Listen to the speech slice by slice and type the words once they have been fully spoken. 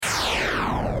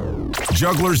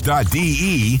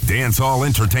Jugglers.de, Dancehall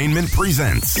Entertainment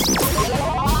presents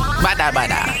Badda,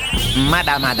 Mada,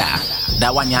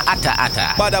 the one ya ata.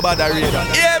 Badda, reader.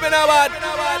 Yeah, me no bad.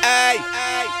 Hey.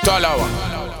 Talawa.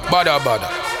 Badda.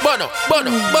 Bono.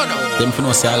 Them for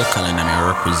no say alkaline and I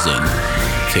represent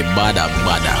for Badda.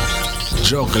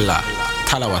 Juggler.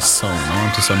 Talawa song. I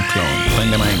want to some clown.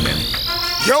 Find them in them.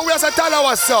 Yo, we are a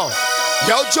Talawa song.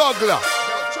 Yo, juggler.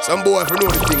 Some boy if you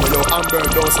know the thing, you know, Amber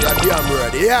don't say a damn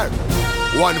word. Yeah.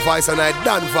 One voice and I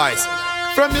done voice.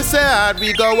 From the side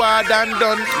we go hard and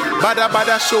done.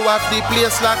 Badda show off the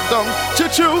place locked down.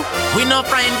 Choo-choo. We no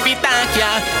friend fi thank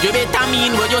ya. You better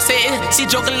mean what you say. See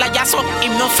juggler ya so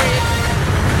him no afraid.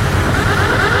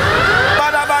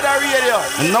 Badda radio,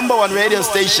 the number one radio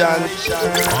station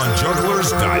on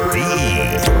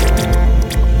Jugglers.de.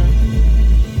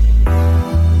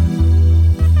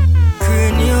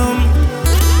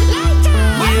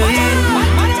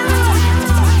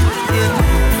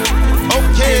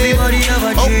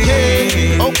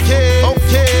 Okay.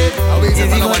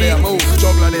 Everybody move,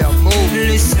 juggler there, move.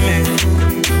 Listen,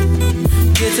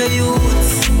 get a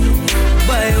youth,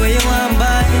 buy where you want,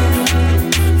 buy,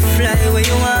 fly where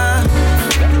you want,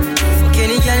 fuck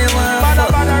any girl you want,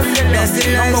 fuck. That's the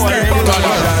lifestyle.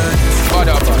 Badda. Hold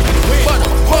on.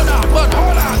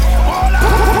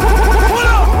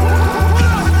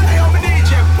 Hey, I'm a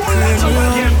DJ. Pull that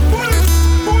again.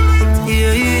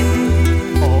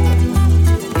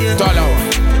 Yeah. Talawa.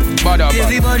 Badda.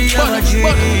 Everybody have a dream.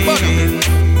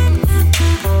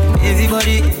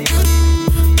 Everybody,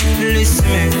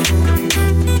 listen.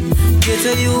 Get a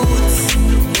youth,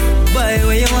 buy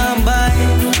where you want, buy,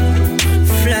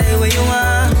 fly where you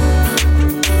want,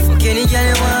 fuck any girl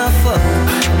you want, fuck.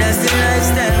 That's the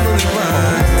lifestyle we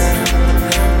want.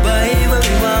 Buy where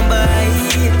we want, buy,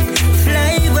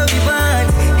 fly where we want.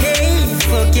 Hey,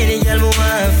 fuck any girl we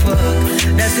want, fuck.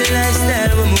 That's the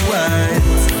lifestyle we want.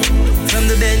 From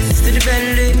the Benz to the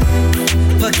Bentley,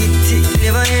 pocket tick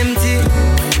never empty.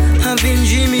 I've been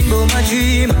dreaming about my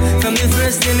dream from the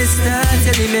first day me start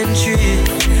elementary.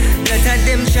 Lot of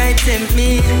them try tempt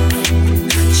me,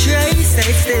 try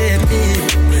sidestep me,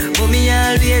 but me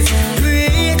always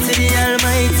pray to the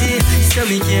Almighty so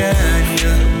me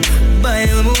can buy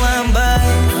what me want, buy,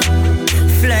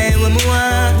 fly what me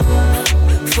want,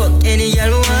 fuck any girl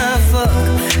me want, fuck.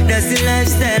 That's the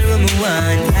lifestyle what me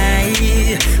want. I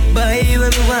buy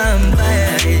what me want,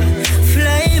 buy,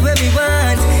 fly what me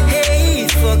want. Hey,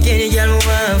 fuck any girl me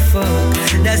want, fuck.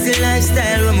 That's the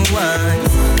lifestyle what me want.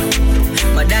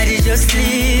 My daddy just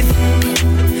leave,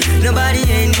 nobody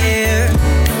in here.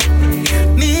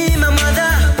 Me, my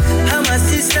mother, and my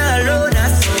sister alone, I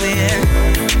swear.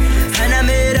 And I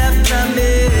made a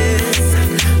promise,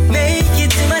 make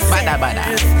it to myself. Badda.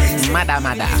 Mada,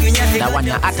 the one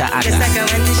ya ata. Just like I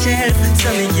went to shelf,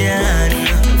 so me can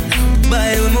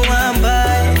buy what me want,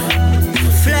 buy,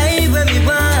 fly where me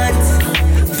want,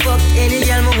 fuck any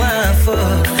girl me want,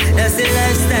 fuck. That's the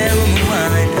lifestyle what me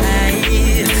want.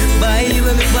 Buy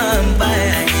where me want,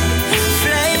 buy,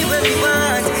 fly where me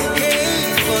want.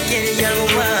 Hey, fuck any girl me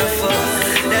want, fuck.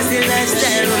 That's the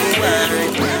lifestyle what me want.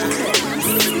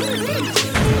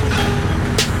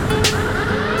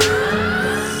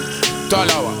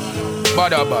 Talawa.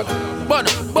 Badda.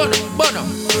 Bono. Badda.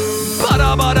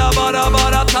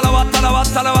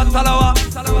 Talawa.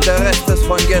 Der Rest ist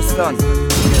von gestern.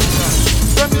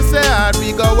 From the side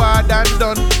we go hard and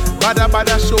done.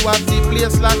 Badda show off the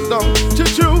place locked down.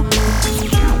 Choo-choo.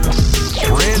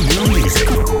 Brand new music.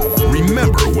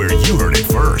 Remember where you heard it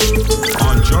first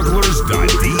on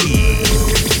Jugglers.de.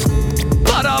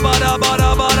 Badda.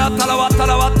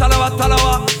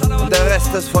 Talawa. Der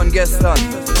Rest ist von gestern.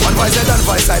 One voice and one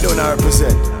voice I don't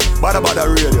represent. Badda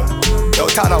radio. Yo,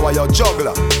 Talawa, yo,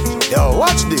 juggler. Yo,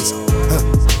 watch this.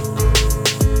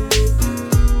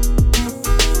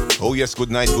 Oh yes, good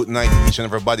night, each and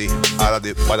everybody, all of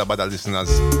the Badda listeners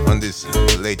on this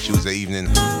late Tuesday evening.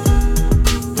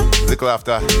 Little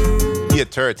after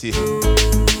 8:30,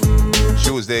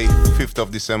 Tuesday, 5th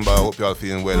of December. I hope you all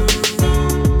feeling well.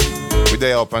 We're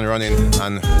there up and running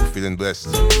and we're feeling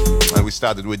blessed. And we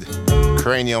started with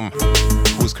Cranium,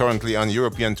 who's currently on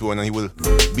European tour, and he will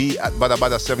be at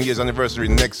Badda 7 years anniversary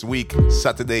next week,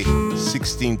 Saturday,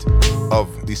 16th of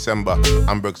December,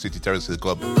 Hamburg City Terrace Hill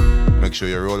Club. Make sure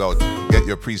you roll out. Get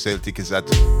your pre-sale tickets at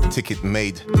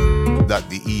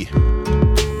ticketmade.de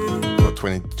for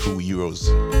 €22.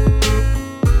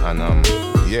 And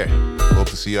hope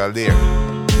to see you all there.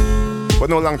 But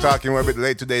no long talking, we're a bit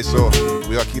late today, so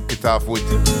we'll keep it off with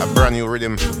a brand new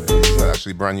rhythm. It's not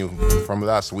actually brand new from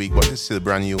last week, but it's still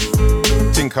brand new.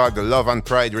 Thing called the Love and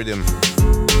Pride rhythm.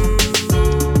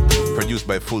 produced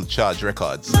by Full Charge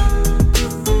Records.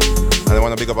 And I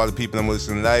want to big up all the people I'm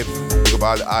listening live. Big up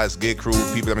all the Eyes Gay crew,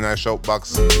 people them in our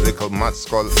shoutbox, Little Matt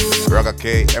Skull, Raga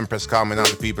K, Empress Carmen, all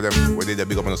the people them where they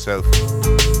big up on themselves.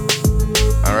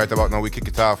 And right about now we kick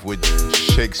it off with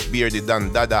Shakespeare the Dan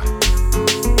Dada.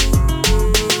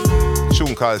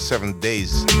 Tune called 7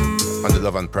 Days on the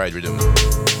Love and Pride rhythm.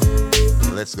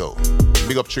 Let's go.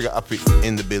 Big up Trigger Happy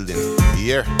in the building.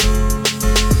 Yeah.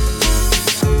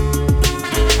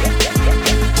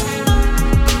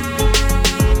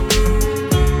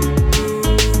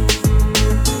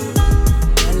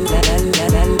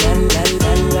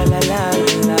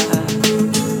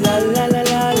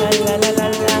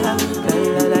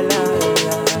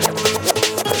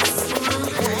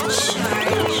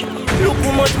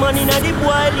 Money na the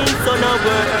boiling sun of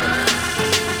work,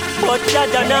 but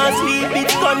Jaja not sleep.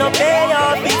 It's gonna pay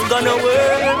off. It's gonna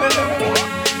work.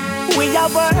 We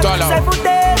have work several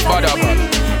days a week.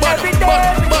 Every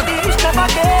day we do this, never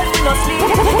days we no sleep.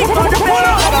 It's gonna pay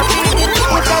off.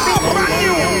 With every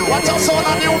what's our sound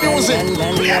of new music?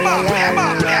 Play back.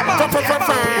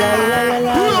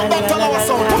 Pull up back to our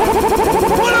sound.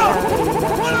 Pull up.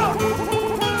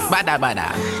 Badda,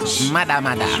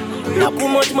 mada. Look how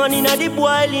much money na the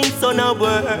boiling sun of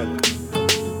work,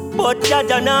 but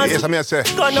Jaja not. Yes, I say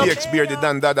Shakespeare the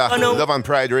Dan Dada, Love and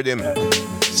Pride rhythm.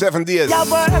 7 days. Yeah,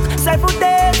 work 7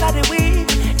 days of the week.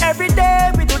 Every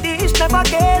day we do this, never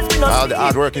guess we not. All the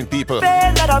hard-working people.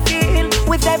 Pain that I feel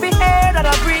with every air that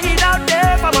I breathe out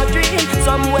there for my dream.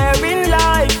 Somewhere in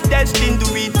life, destined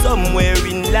to reach somewhere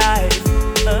in life.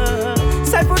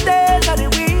 7 days of the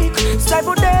week.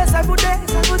 7 days.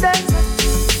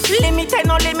 Limit ain't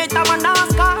no limit, I'm a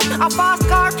NASCAR. A fast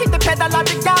car, keep the pedal at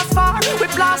the gas bar. We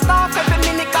blast off every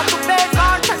minute, got to play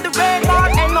hard. Check the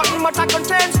radar, ain't nothing much I can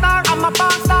change star. I'm a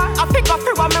band star, I pick up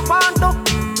through what me want to.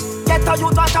 Get a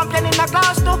youth a champion in a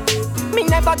class too. Me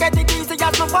never get it easy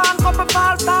as me want, couple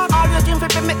false start. Always dream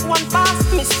to make one pass,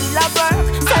 me still a work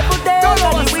 7 days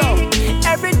of the week.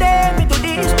 Every day me do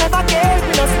this, never care,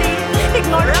 me no sleep.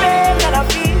 Ignore the pain that I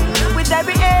feel with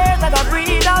every air that I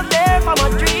breathe out there for my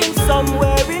dreams.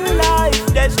 Somewhere in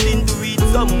life, destined to reach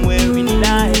somewhere in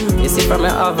life. You see from my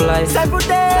of life, 7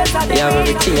 days of the week. you have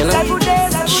everything, you know. 7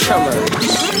 days of the Summer.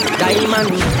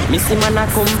 Diamond, missy man a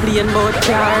complain about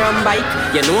car and bike.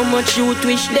 You know much you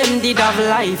wish them did have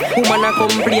life. Woman a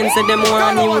complain say them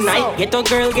want unite. Get a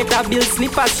girl, get a bill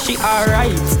slippers, she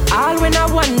alright. All when I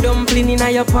want dumpling in a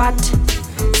your pot.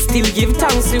 Still give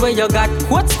thanks to where you got.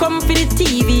 Quotes come for the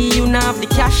TV, you not have the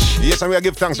cash. Yes, and we are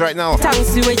give thanks right now.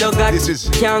 Thanks to where you got. This is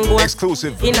can't go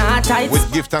exclusive in our tights. with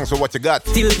give thanks for what you got.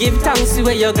 Still give thanks to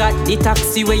where you got. The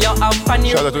taxi where you have on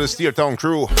your. Shout out to the Steer Town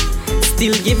crew.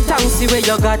 Still give thanks to where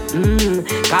you got.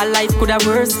 Cause life could have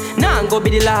worse. Nah, go be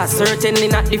the last, certainly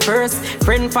not the first.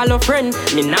 Friend follow friend,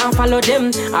 me nah follow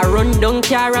them. I run down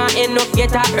car and end up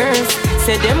get a earth.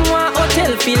 Say them want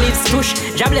hotel, feel it's push.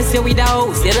 Jobless you with a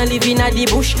house, you don't live in a the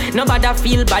bush. Nobody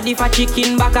feel body for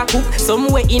chicken back a cook.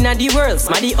 Somewhere in a the world,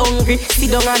 smaddy hungry,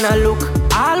 sit down and a look.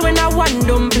 All when I want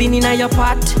dumpling in a your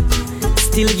pot.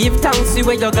 Still give thanks to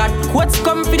where you got. Quotes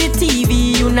come for the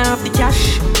TV, you not have the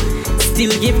cash.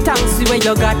 Still give thanks to where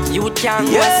you got. You can't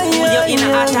go school, you're in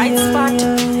a tight spot.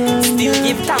 Still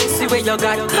give thanks to where you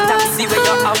got. The taxi where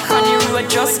you have on the road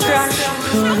just crash.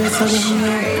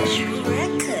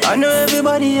 I know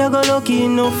everybody I go lucky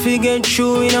enough to get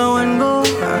through in a one go.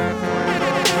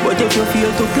 But if you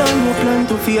feel to plan, you plan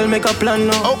to feel, make a plan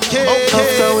now. Okay.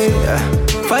 After we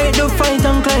fight the fight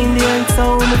and climb the heights,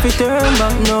 so if you turn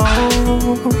back now.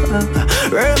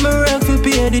 Earn me rent to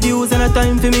pay the dues and a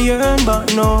time for me earn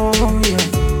back now.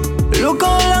 Yeah. Look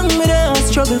how long me there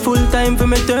struggle full time for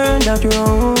me turn that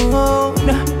round.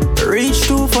 Reach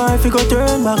too far if you go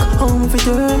turn back, home if you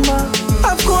turn back.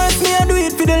 Of course me I do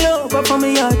it for the love, but for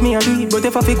me heart me I do it. But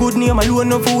if I feel good name alone,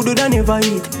 no food would I never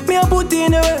eat. Me I put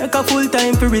in the work a full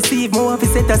time to receive. More to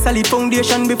set a solid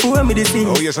foundation before me deceive.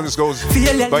 Oh yes, and this goes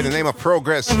by the name of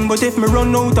Progress. But if me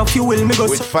run out of fuel, me go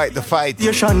with Fight the Fight.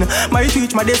 Might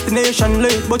reach my destination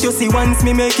late, but you see once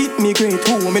me make it, me great.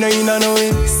 Who me no in a no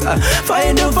ways.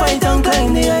 Fight the fight and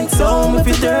climb the heights, so if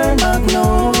you turn back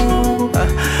now.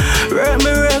 Work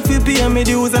me work for pay me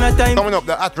dues and a time. Coming up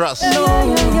the Atras.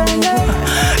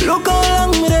 Look how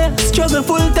long me there struggle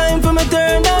full time for me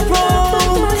turn that round.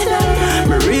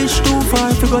 Me reach too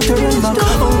far to go turn back.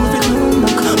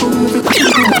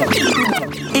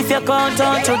 If you count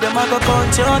out to them, I go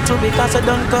count you out to because I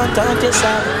don't count out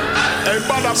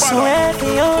yourself. So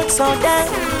every out so dead,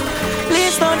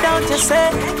 please don't doubt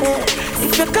yourself.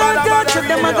 If you count out to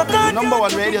them, I go count number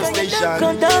one radio station.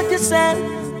 Count out yourself.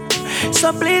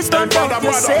 So please don't doubt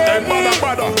yourself.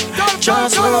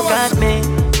 Just look at me.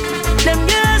 Them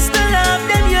used to love,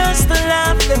 them used to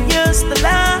laugh, them used to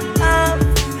laugh.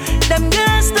 Them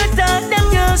used to talk, them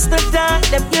used to talk,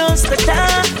 them used to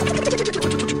talk.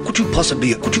 Could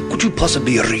you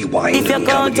possibly rewind? If you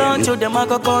can't count to them, I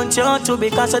go count you too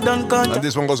because I don't count. And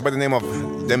this one goes by the name of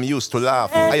Them Used to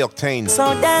Laugh, High Octane.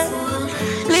 So then,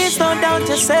 please don't doubt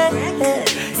yourself.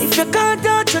 If you can't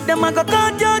count to them, I go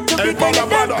count you too because you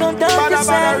don't count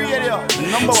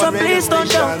yourself. So please don't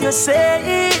doubt yourself.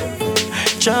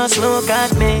 Just look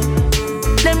at me.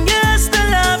 Them used to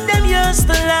love, them used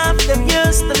to laugh, them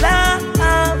used to laugh.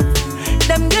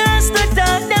 Them used to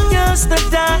talk, them used to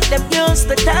talk, them used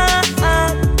to talk.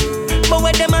 But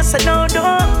when them a say no,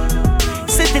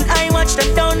 sitting I watch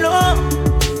them down low.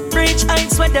 Reach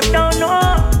heights where them don't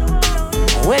know.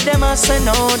 Where them a say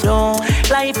no.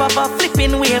 Life of a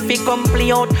flipping wave fi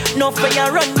complete out. No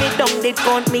fire run me down, they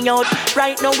count me out.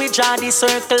 Right now we draw the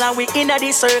circle and we inna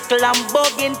the circle. I'm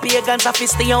bugging pagans a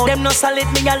fisty out. Them no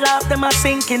solid me a laugh, them a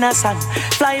sink in a sand.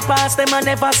 Fly past them and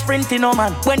never sprint in no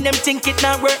man. When them think it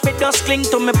not work, me just cling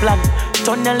to me plan.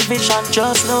 Tunnel vision,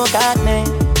 just look at me.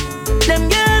 Them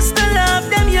used to love,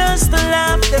 them used to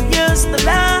laugh, them used to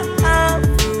laugh.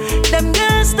 Them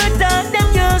used to talk, them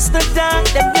used to talk,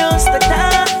 them used to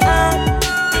talk.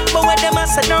 But when them a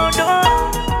say no,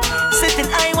 sitting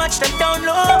I watch them down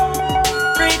low.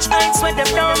 Reach heights when them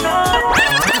don't know.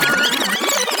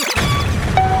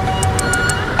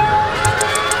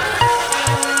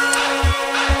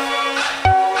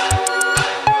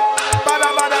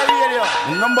 Badda Radio,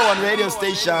 number one radio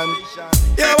station.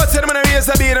 Yeah, what's the man raise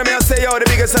a beat and me I say, yo, the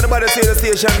biggest and the baddest radio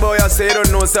station, boy, I say, you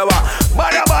don't know, so what?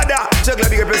 Badda. Check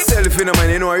like big up yourself, you know, man,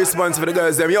 you know, response for the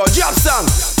girls, them. Yo, drop song.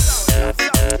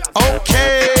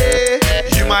 Okay,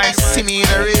 you might see me in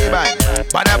a Ray-Ban.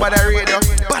 Badda Radio,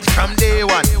 but from day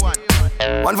one.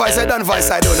 One voice I done,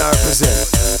 voice I don't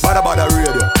represent. Badda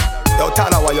Radio. Yo,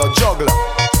 Talawa, yo, juggler.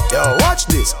 Yo, watch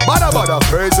this. Badda,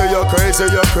 crazy, you're crazy,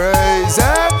 you're crazy.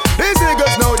 These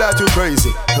niggas know that you're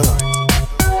crazy.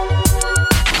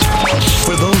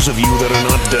 For those of you that are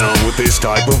not down with this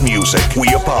type of music, we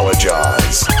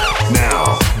apologize.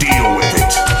 Now, deal with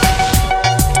it.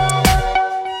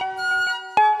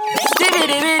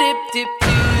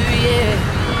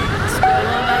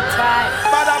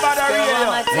 Badda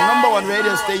Radio, the number one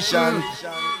radio station.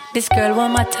 This girl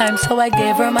want my time, so I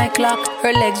gave her my clock.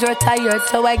 Her legs were tired,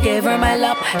 so I gave her my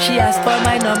lap. She asked for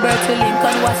my number to link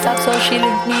on WhatsApp, so she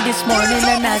linked me this morning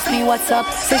and asked me what's up.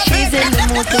 Says she's in the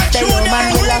mood to stay home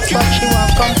and relax, but she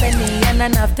want company and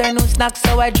an afternoon snack.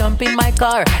 So I jump in my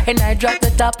car and I drop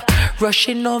the top,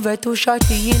 rushing over to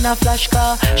shorty in a flash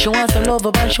car. She wants some love,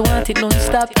 but she want it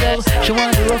non-stop, yo. She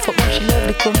want the rough up, but she love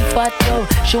the comfort, yo.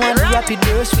 She want the rapid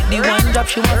burst with the one drop.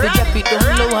 She want to drop it down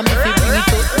low and make it bring it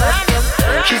up back, yo.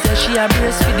 She said she a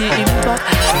brace for the impact.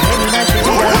 She let me know she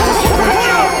did a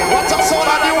What's up, sound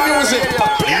of new music?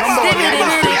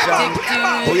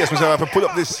 Oh yes, Mr. If I pull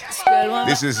up this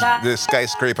is the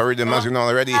Skyscraper rhythm, as you know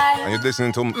already. And you're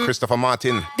listening to Christopher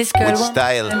Martin This girl with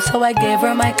Style. So I gave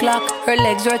her my clock. Her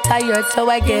legs were tired, so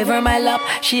I gave her my lap.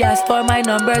 She asked for my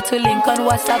number to link on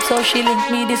WhatsApp, so she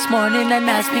linked me this morning and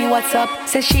asked me what's up.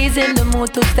 Says she's in the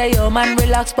mood to stay home and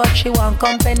relax, but she want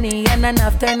company and an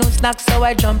afternoon snack. So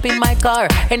I jump in my car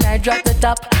and I drop the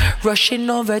top, rushing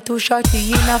over to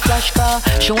shorty in a flash car.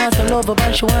 She wants some love,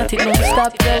 but she want it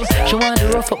non-stop, yo. She want the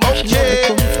rough up, but she love the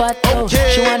comfort, yo.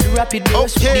 She want the rapid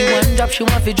burst with the one drop. She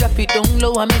want to drop it down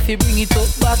low and make it bring it up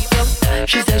back, yo.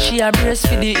 She said she a brace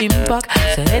for the impact.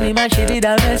 So any man she did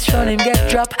a mess, show him get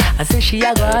dropped. And say she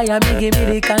a go high and me give me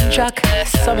the contract.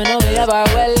 So me know me have her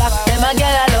well locked. Them a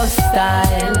girl a love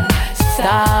style.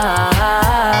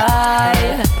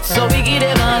 So we give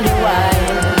them all the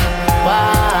while.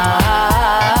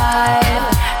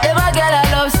 Them a girl a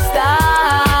love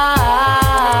style.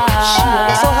 She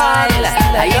so hard.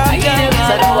 I used to give them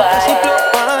all the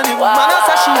while. Man, I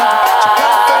say she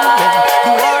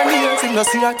no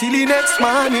see her till the next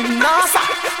morning. Nah, sir.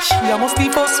 She a must be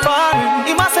for sparring.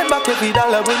 He must send back every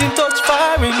dollar when he touch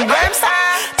firing.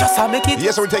 Just to make it.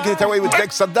 Yes, we're taking it away with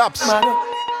Dexter Daps.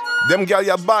 Them girl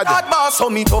ya bad. That boss so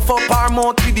me tough up her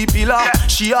mouth with the pillar.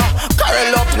 She a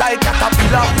curl up like a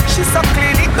caterpillar. She so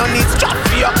clean it no need strap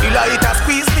for a killer. It a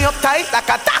squeeze me up tight like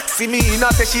a taxi. Me no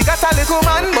say she got a little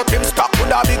man, but him stuck with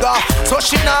a bigger. So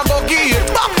she nah go give it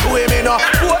back to him, you know.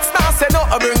 What's now say no,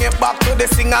 I bring it back to the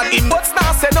singer him. What's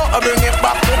now say no, I bring it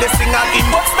back to the singer him.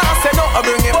 What's now say no, I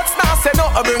bring it. What's now say no,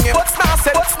 I bring it. What's now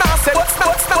say no,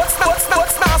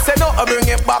 I bring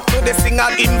it back to the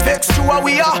singer him. Vex to a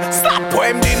we are slap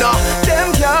poem dinner.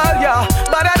 Them girl, yeah,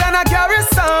 better than a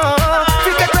garrison.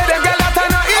 Fit take with them girl out of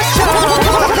no issue.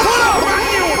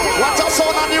 What's up,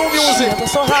 sound of new music?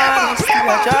 So hard,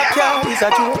 a job, is a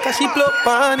joke, she plug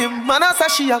on him. Man, I say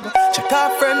she a go check her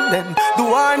friend, then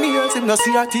do her nails. Him no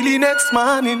see her till the next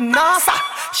morning. Nah, sir,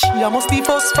 she a must be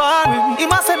first foreign. He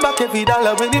must send back every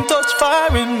dollar when him touch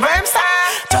foreign. Rhyme sir,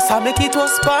 just to make it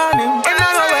was sparring. And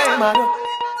I know where man.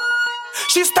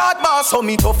 She start boss, so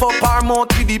me tough up her mouth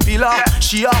with the pillar.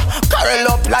 She a curl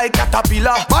up like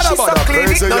caterpillar. She so clean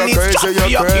it, no need strap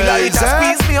me up killer. It a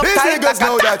squeeze me up tight like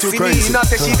a taxi. Me not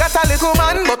say she got a little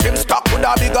man, but him stuck with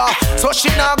a bigger. So she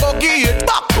nah go give it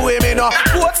back to him, you know.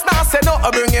 Quotes nah say no, I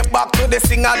bring it back to the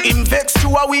singer. Him vex to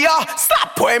a we are,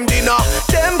 slap for him dinner.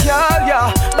 Them girl,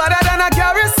 yeah, better than a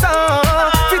garrison.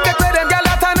 Fi take with them girl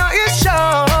that I know is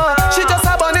sure. She just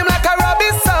a burn him like a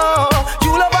Robinson.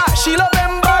 You love her, she love him.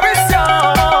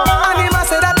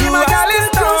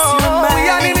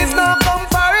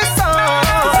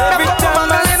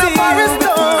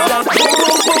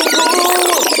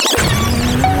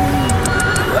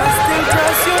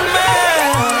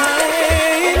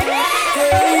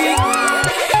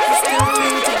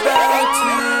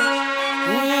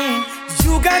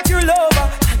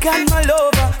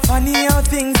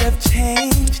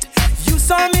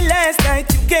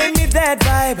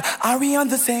 Are we on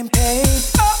the same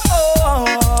page?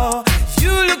 Oh,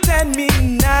 you looked at me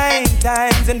 9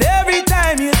 times, and every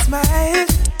time you smiled.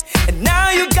 And now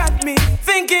you got me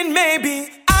thinking maybe,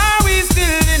 are we still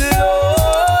in love?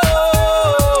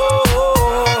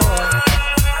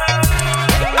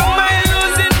 Am I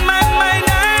losing my mind?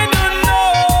 I don't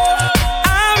know.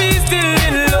 Are we still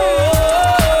in love?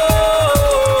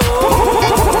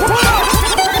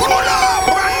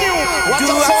 What's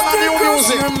the sound of new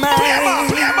music?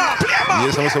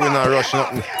 Yes, I'm saying we're not rushing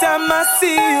nothing.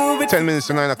 10 minutes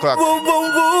to 9 o'clock.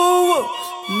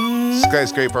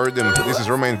 Skyscraper rhythm. This is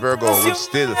Romain Virgo with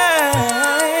Still.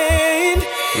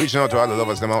 Reaching out to all the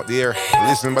lovers them out there.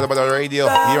 Listen to Badda Radio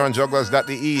here on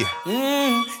jugglers.de.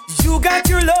 You got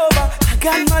your lover, I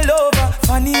got my lover.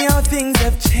 Funny how things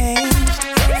have changed.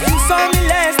 You saw me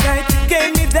last night, you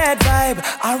gave me that vibe.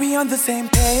 Are we on the same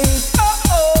page?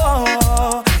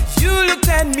 Oh, you looked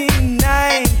at me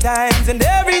 9 times, and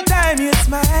every time you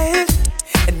smiled.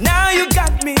 And now you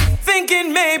got me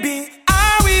thinking maybe,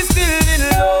 are we still in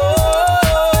love?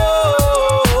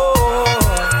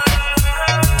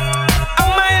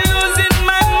 Am I losing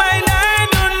my mind? I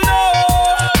don't know.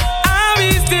 Are we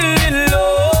still in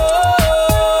love?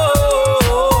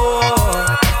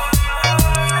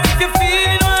 If you're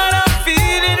feeling what I'm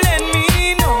feeling, let me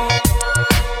know.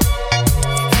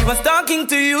 He was talking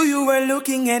to you, you were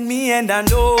looking at me, and I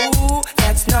know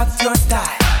that's not your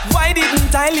style. Why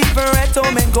didn't I leave her at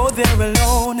home and go there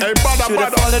alone? Hey, Badda, should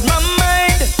have followed my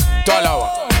mind.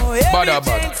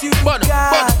 Badda.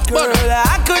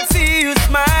 I could see you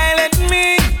smile at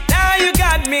me. Now you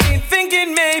got me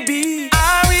thinking maybe,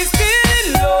 are we still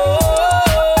in love?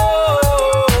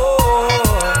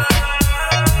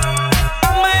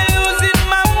 Am I losing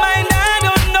my mind? I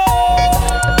don't know.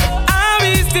 Are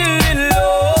we still in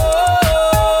love?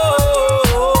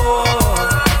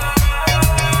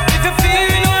 If you're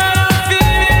feeling what I'm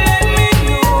feeling, let me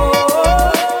know.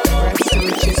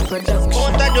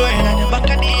 Out the door and the back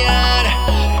of the yard.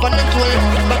 On the tool,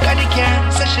 back of the car.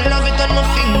 So she love it on my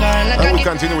finger. Like And we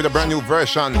continue with a brand new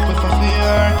version. Girl,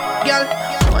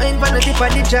 wine on the tip of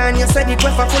the John. You said it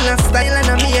was full of style and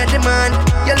I'm here the man.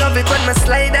 You love it when my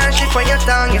slide and shit for your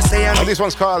tongue. You say I'm And this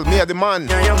one's called Me the Man.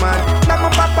 yeah, your man. Mama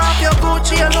pop off your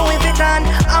Gucci, your Louis Vuitton.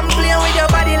 I'm playing with your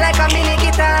body like a mini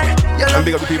guitar. You And love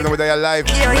big up the people that are live.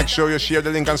 Yeah. Make sure you share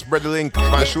the link and spread the link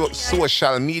on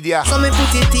social media. so me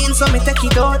put it in, so me take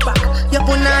it out back. Your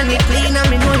punani clean and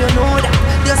me know you know that.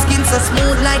 Your skin so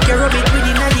smooth like you rub it with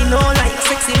the nutty know like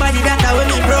sexy body that I with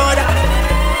me brother.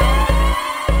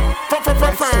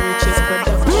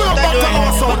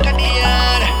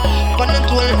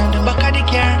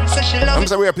 I'm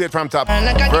sorry we played from top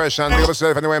version. Big up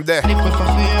yourself anyway I'm there. Girl,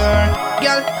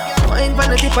 wine on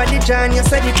the tip of the John. You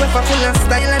said it was full of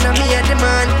style and I'm here the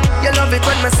man. You love it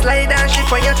when my slide and shit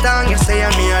for your tongue. You say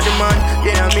I'm here the man,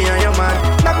 yeah me and your man.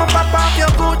 Mama pop off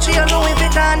your Gucci, your Louis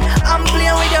Vuitton. I'm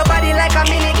playing with your body like a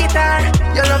mini guitar.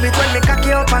 You love it when me cock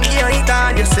you up and give it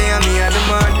on. You say I'm here the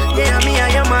man, yeah me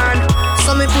and your man.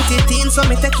 So me put it in, so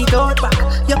me take it out back.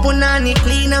 Your punani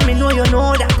clean and me know you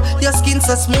know that. Your skin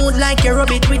so smooth like you rub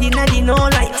it with the nutty know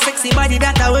like sexy body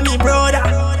that I with me brother.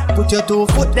 Put your 2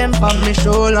 foot them on me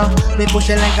shoulder. Me push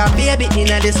you like a baby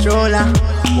in a the stroller.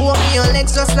 Walk me your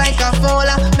legs just like a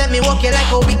fowler. Let me walk you like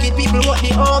how wicked people walk the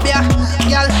obia.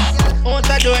 Girl, out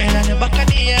the door and the back of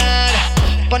the yard.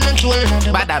 On the tool and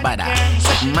the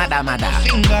Badda, Mada,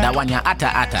 that one ya ata.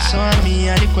 So me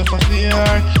a the queff of your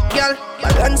girl.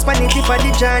 Balance pan it for the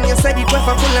John. You say the queff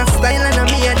full of style and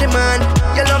me a the man.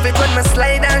 You love it when me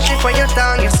slide and shit for your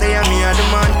tongue. You say me a the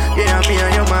man, yeah me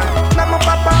a your man. Now me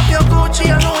pop off your Gucci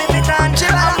and Louis Vuitton.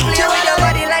 Chill out, play with your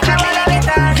body like a mini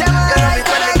guitar. You love it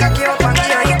when me cock you up and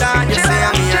give it on. You say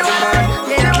me a the man,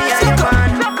 yeah me a your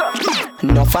man.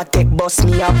 No for take boss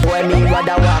me a boy, me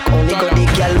rather walk. Only go the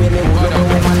girl with me would go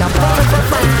with man a park.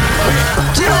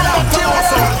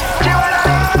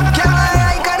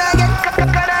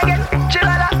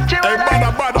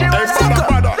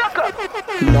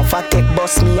 No for take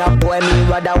boss me a boy, me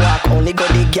rather walk. Only go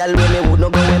the girl with me would no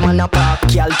go with man a park.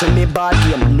 Girl to me bad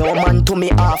game, no man to me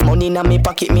half. Money in me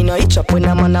pocket, me no itch up when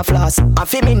a man a floss. And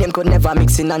fi me name could never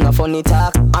mix in and a funny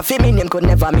talk. And fi me name could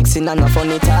never mix in and a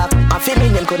funny talk. And fi me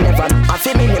name could never. And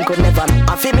fi me name could never.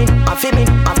 And fi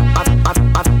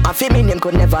me name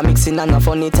could never mix in and a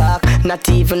funny talk. Not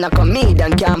even a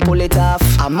comedian can pull it off.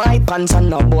 And my pants and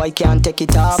no boy can't take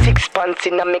it off. 6 pants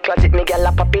in a me closet, me girl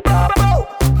a pop it up.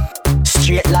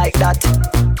 Straight like that.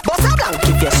 Boss a blank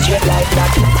if you straight like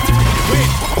that.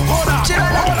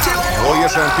 Oh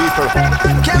yes, and people,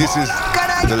 this is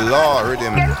the Law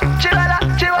Rhythm,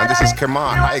 and this is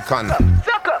Kemar Icon.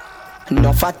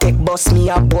 No for take boss me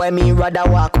a boy, me rather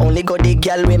walk. Only go the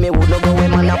girl with me would no go with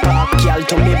man a park. Girl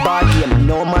to me bad game,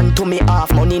 no man to me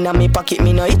half. Money in me pocket,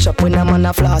 me no itch up when a man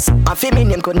a floss. And fi me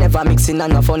name could never mix in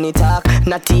and a funny talk.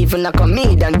 Not even a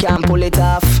comedian can pull it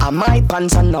off. And my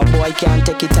pants and no boy can't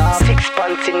take it off. 6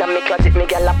 pants in a me closet, me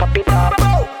girl a pop it up.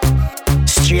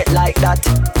 Straight like that.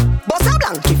 Boss a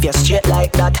blank if you straight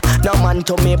like that. No man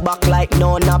to me back like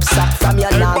no knapsack. From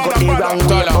your now go the wrong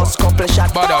way. Boss couple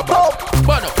shot.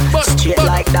 Straight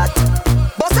like that.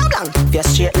 Boss a blank if you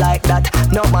straight like that.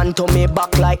 No man to me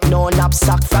back like no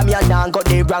knapsack. From your now go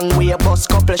the wrong way. Boss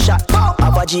couple shot.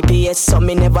 Have a GPS so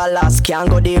me never last. Can't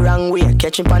go the wrong way.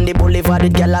 Catching on the boulevard, the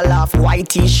girl a laugh. White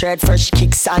t-shirt, fresh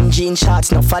kicks and jean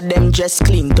shorts. None for them dress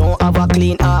clean. Don't have a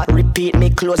clean heart. Repeat me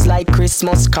clothes like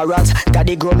Christmas carols.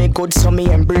 Daddy grow me good so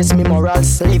me embrace me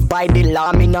morals. Live by the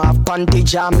law, me no have panty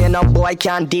jam. Me no boy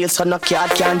can't deal so no card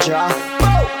can draw.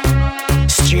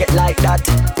 Straight like that.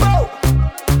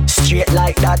 Straight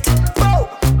like that.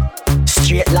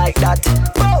 Straight like that.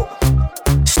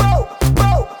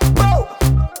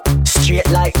 Straight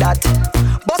like that.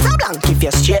 Boss a blank if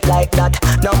you straight like that.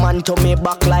 No man to me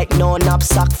back like no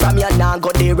knapsack. From your now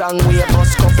go the wrong way.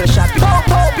 Boss couple shot.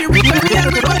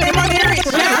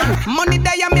 Money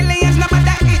day a millions, no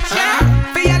matter it, yeah.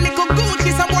 For your little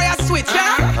Gucci, some boy a switch,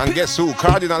 yeah. And guess who?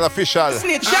 Cardinal Official.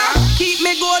 Snitch, yeah. Keep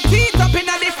me go teeth up in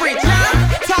the fridge,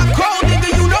 yeah. Talk cold,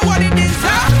 nigga, you know what it is,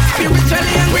 yeah.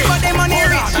 Spiritually hungry, but them money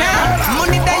rich, yeah.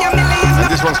 Money day a millions, and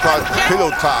this one's called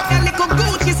Pillow Talk. Your little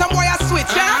Gucci, some boy a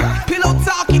switch, yeah. Pillow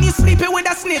talking, you sleeping with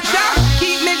a snitch, yeah.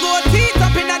 Keep me go teeth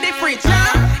up in the fridge,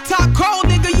 yeah. Talk cold,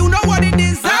 nigga, you know what it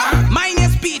is, yeah. Mind your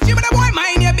speech, you better boy,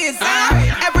 mind your business,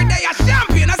 yeah. Every day a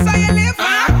champion, that's how you live,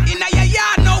 huh? In your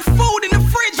yard, no food in the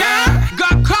fridge, huh?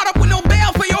 Got caught up with no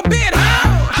bail for your bid,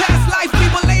 huh? Past life,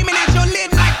 people aiming at your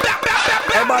lid like blah, blah, blah,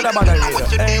 blah.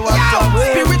 Hey, what's up?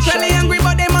 Spiritually hungry,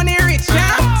 but they money rich,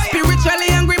 yeah.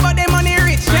 Spiritually hungry, but they money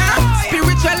rich, yeah.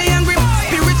 Spiritually hungry,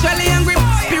 spiritually hungry,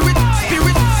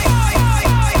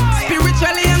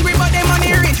 spiritually hungry, but they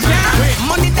money rich, yeah.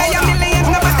 Money day a millions,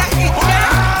 no matter it,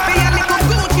 yeah. Pay a little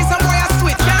Gucci, some boy a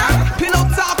switch, yeah. Pillow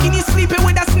talking, you sleeping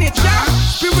with a snitch, yeah.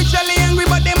 Spiritually hungry,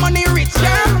 but they money rich,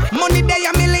 yeah. Money day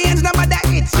a millions, no matter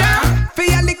it, yeah. Pay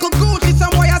a little Gucci,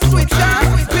 some boy a switch, yeah.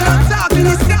 Pillow talking,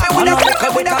 you sleeping with a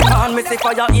and me see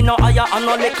fire in no higher and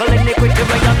no little iniquity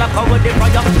where you knock over the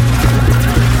fire.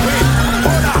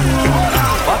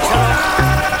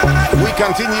 We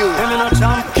continue.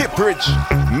 Kiprich,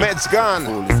 Meds gone.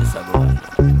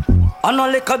 And no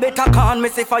little bit of can me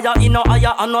see fire in no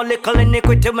higher and no little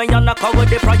iniquity when you knock over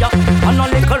the fire. And no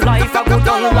little life I go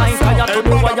down like fire to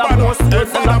the wire. More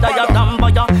souls and a dire than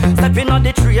buyer. Step in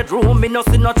the trade room, me no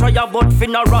see no trial, but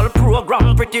funeral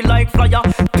program pretty like flyer.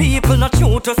 People not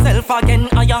true to self again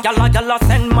higher. Yalla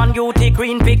send man you take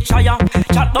green picture.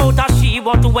 Chat out a she,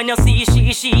 but when you see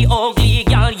she ugly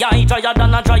gal, yeah, drier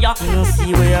than a dryer. You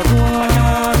see where you going,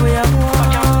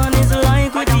 it's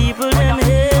like with people them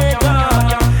hate.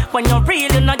 When you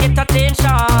really not get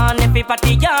attention,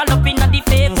 everybody y'all up in the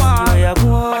fake one.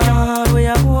 Where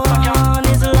you going,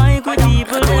 it's like with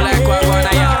people them hate.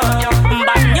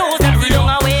 Bad news every long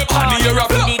away.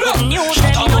 The good news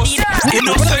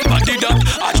innocent body that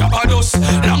a drop a dust.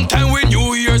 Long time when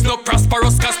New Year's no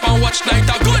prosperous. Casper watch night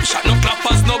a gunshot, no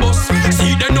clappers, no bus.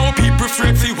 See they know people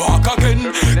afraid fi walk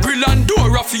again. Grill and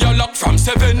door off your lock from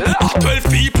 7 or 12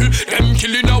 people, them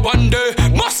killing a one day.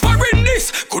 Must for in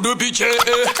this, could you be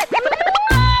J.A.?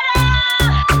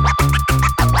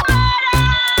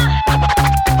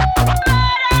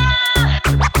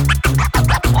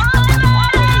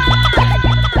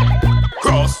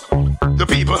 Cross, the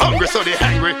people hungry so they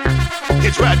angry.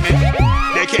 It's right me,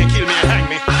 they can't kill me and hang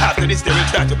me. After this they will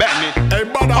try to ban me. Hey,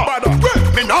 Badda.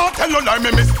 Me not tell no lie,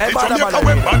 me miss. It's from your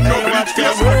power, man, no bleach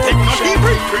face. Take no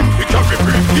debrief, we carry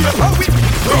brief. Here's how we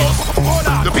cross.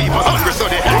 The people hungry so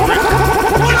they angry.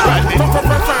 It's right me,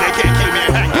 they can't kill me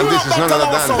and hang me. And this is none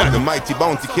other than the mighty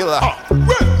bounty killer.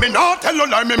 Me not tell no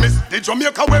lie, me miss. The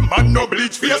Jamaica way man no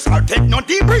bleach face. I take no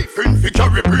debriefing, we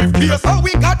carry briefcase. How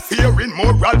we got fear in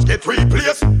morals get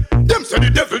replaced. Them say the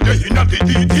devil they in the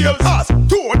details. Ask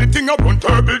to all the thing I run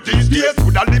terrible these days.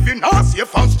 Would I live in a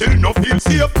safe and still no feel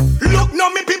safe? Look now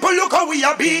me people, look how we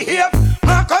are behave.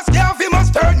 Marcus Garvey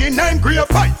must turn in 9 grave.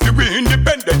 Fight for we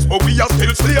independence, but we are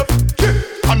still slave.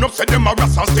 And up say them a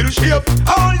ras and still shape.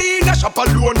 Only in a shop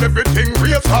alone everything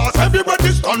race. Cause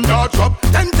everybody standard drop.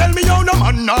 Then tell me how no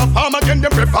man now farm again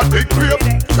them prefer big grave.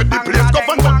 Said the place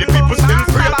govern but the people still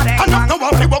free. And after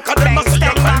one we walk at them a see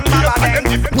a time case. And them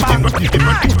different.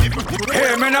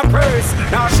 Hey, me no praise.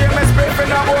 Now she me spray for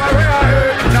no boy where I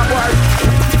heard. No boy.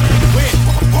 Wait,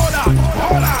 hold on.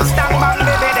 Stand back,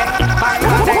 baby, then. Bang,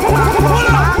 bang,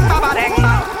 bang,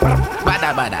 bang,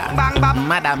 bang, Badda. bang, bang,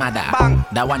 Mada. bang.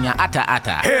 That one ya atta.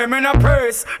 Hey, me no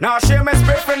praise. Now she me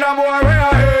spray for no boy where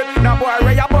I heard. No boy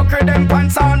where you buckle them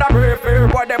pants on the brave.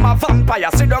 But them a vampire.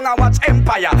 Sit down and watch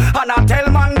Empire. And I tell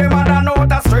man them a done out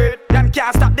the street. Them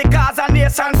can't stop the cause a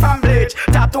nation from bleach.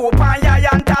 Tattoo pan ya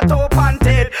and tattoo pan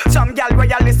tail. Some gal where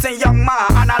you listen young man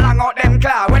and along out them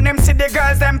claw. When them see the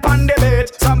girls them pan the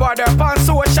beach. Some boy them on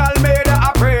social media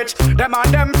a preach. Them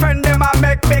and them friend them a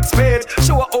make big speech.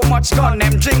 Show how much gun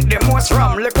them drink the most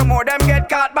rum. Look more them get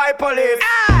caught by police.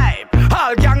 Aye.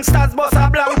 All gangsters bust a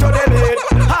blank to the beat.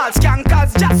 All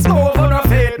skankers just move on the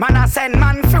feet. Man I send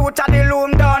man fruit at the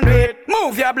loom down with.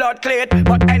 Move your blood cleat.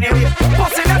 But anyway,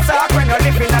 bust in the sock when you're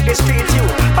living at the street you.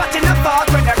 But in the park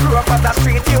when you grew up as a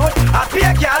street youth. I be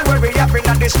a girl where we have been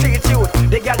at the street youth.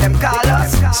 They get them call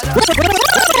us.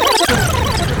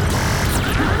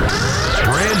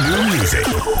 Brand new music.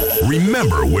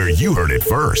 Remember where you heard it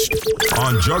first.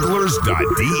 On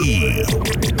jugglers.de.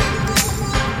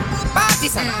 Party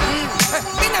son,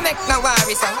 we no make no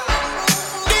worries son.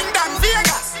 Kingdom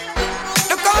Vegas,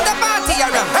 look how the party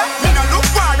around. Me no look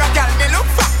for a girl, me look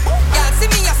for. Girl see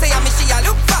me, I say I'm she a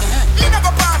look for. Me no go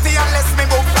party unless me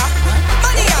book for.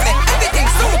 Money I make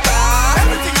everything super.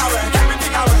 Everything I work,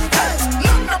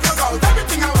 none of your gold,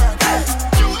 everything I work.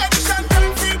 New edition,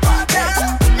 free party.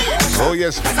 Oh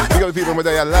yes, big up the people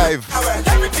they are live.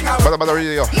 Badda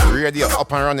radio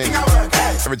up and running.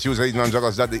 Every Tuesday evening on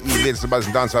jugglers.de, latest buzz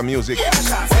and dancehall music. And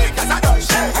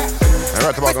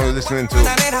right about now we're listening to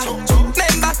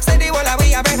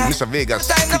Mr.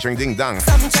 Vegas featuring Ding Dong.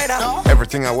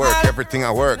 Everything I work. And we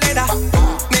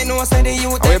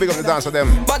big up the dance of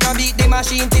them.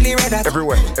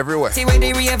 Everywhere. See where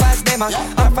the ravers them are.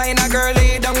 Find a girl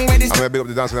lay down with this. I'm gonna big up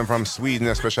the dance of them from Sweden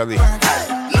especially.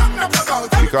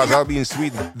 Because I'll be in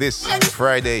Sweden this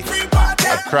Friday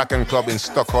at Kraken Club in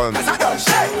Stockholm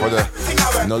for the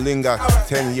Nolinga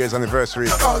 10 years anniversary,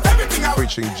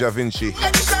 featuring Ja Vinci,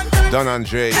 Don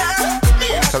Andre,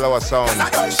 Talawa Sound,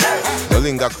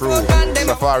 Nolinga Crew,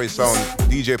 Safari Sound,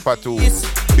 DJ Patu,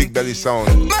 Big Belly Sound,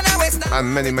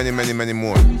 and many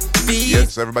more.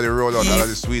 Yes, everybody roll out, all of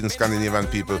the Sweden, Scandinavian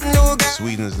people.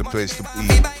 Sweden is the place to be.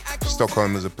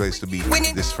 Stockholm is the place to be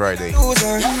this Friday,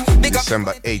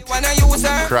 December 8th.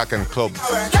 Kraken Club.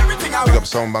 Big up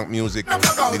Soundbank Music.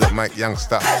 Big up Mike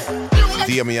Youngster.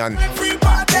 Damian.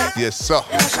 Yes, sir.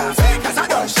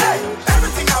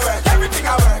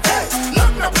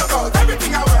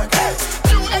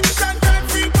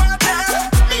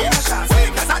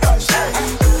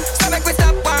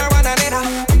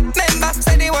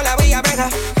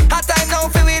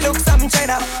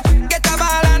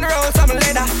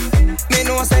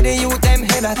 Say the youth them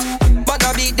head at, but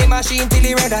no beat the machine till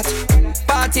he red at.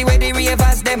 Party where the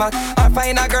ravers them at, or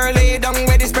find a girl lay down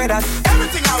where the spread at.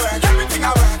 Everything I work,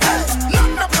 hey.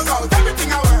 None of your gold, everything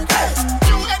I work, hey.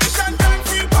 New edition, done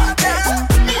free party.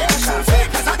 Me and Sean fake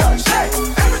as I don't shake.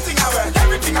 Everything I work,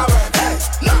 hey.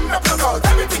 None of your gold,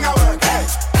 everything I work, hey.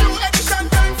 New edition,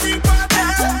 done free party.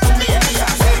 Me and Sean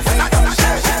fake as I don't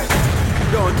shake.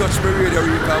 Don't touch me radio,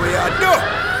 Rico, we are done.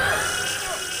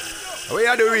 We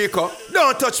are the Rico.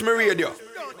 Don't touch me radio.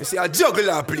 You see a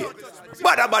juggler play.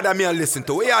 Badda me and listen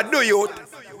to. We are do youth.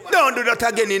 Don't do that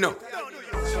again, you know.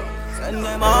 Send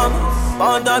them on.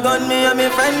 Point a gun me and me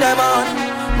friend them on.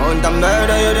 Mount of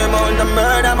murder, you the mount of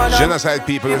murder, man. Genocide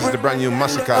people, this is the brand new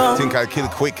massacre. Think I'll kill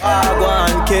quick. Go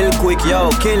on, kill quick, yo,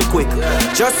 kill quick.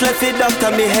 Just left it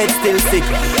doctor, me head still sick.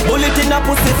 Bullet in a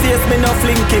pussy face, me no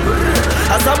fling kick.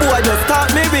 As a boy just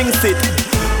start me ring sit.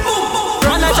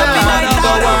 Man a jumping like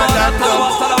that.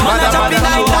 Man a jumping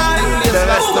like that. The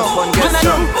rest of fun gets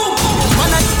drunk.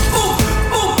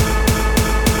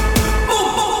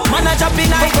 Man a jumping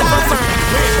like that.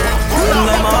 Run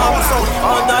them out,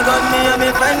 out the gun me and me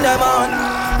friend them on.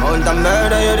 Mount of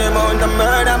murder, you the mount of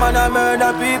murder. Man a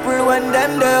murder people when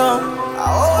them there.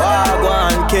 Go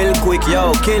on, kill quick,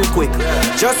 yo, kill quick.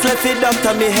 Just left it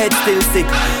doctor, me head still sick.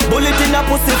 Bullet in a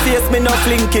pussy face, me no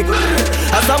fling kick.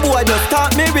 As a boy just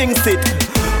start me ring sit.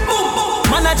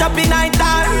 Man a chop in night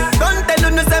tar. Don't tell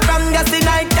you no say from gas in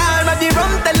night car. But the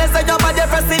rum tell us say your body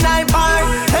press in night bar.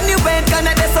 Anyway,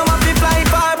 connect the summer fi fly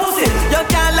far. Pussy, you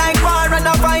can't like far and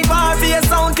a fight far. For your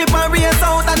sound, clip and race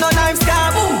out and no knife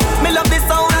scar. Me love this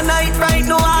sound a night right,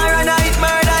 no hour a night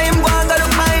murder. Him go and go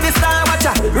look my the star. Watch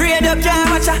ya, raid up car,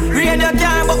 watch ya, raid up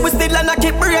car. But we still a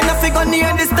keep brain a figure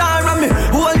near the star. And me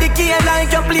hold the key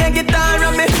like you play guitar.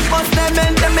 And me bust them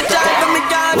and them me charge and me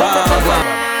car.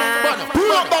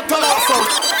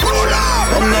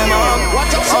 From them on,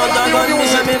 watch out, all the gun me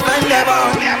and me friend them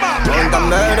on. Mount of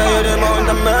murder, you the mount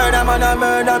of murder. Man a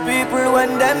murder people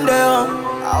when them there.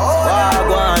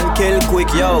 Go on, kill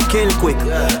quick, yo, kill quick.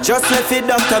 Just left it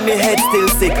doctor, me head still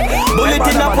sick. Bullet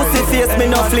in a pussy face, me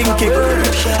no fling kick.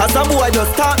 As a boy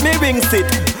just start me ring sit.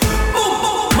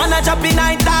 Man a chop in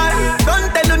night tar. Don't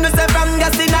tell you no say from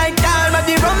gas in night car. But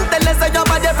the rum tell us say your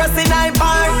body press in night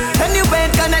bar.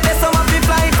 Anyway, connect the summer fi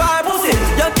fly far. Pussy,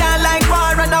 you can't like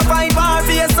far and a fight bar.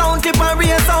 For your sound, clip and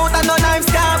race out and no knife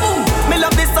scar. Me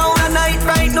love this sound a night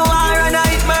right, no hour a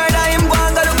night murder. Him go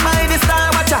and go look my the star.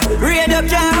 Watch ya, raid up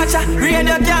car, watch ya, raid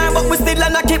up car. But we still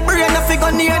a keep brain a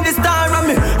figure near the star.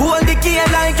 And me hold the key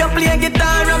like you play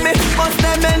guitar. And me bust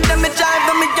them and them me drive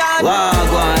and me yard.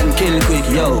 Go on, kill quick,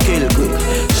 yo, kill quick.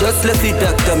 Just left it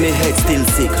doctor, me head still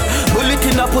sick. Bullet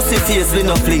in a pussy face, we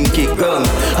no fling kick.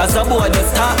 As a boy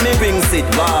just start me ring sit.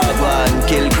 Go on,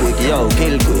 kill quick, yo,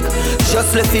 kill quick.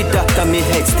 Just left it doctor, me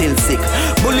head still sick.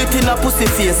 Bullet in a pussy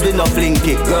face, we no fling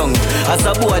kick. As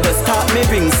a boy just start me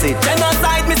ring sit.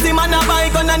 Genocide, me see man a buy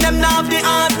gun and them not have the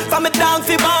art. From me down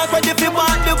fi bark, ready fi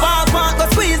walk the walk. Go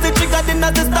squeeze the trigger, then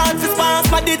as the start fi spark.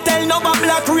 My detail no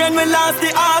black rain, we lost the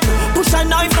art. Push a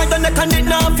knife right on the can, it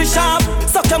now fi sharp.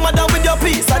 Suck your mother with your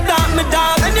piece, I dark me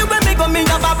dog. Anyway me go me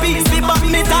have a piece, we back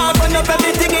me dog. Run up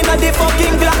everything in a the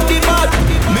fucking black the bag.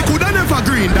 Me coulda never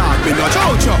green dog, me no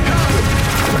chow-chow.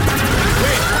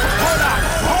 Wait, hold on.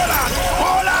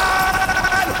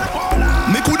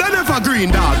 Me coulda never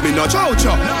green dog, me no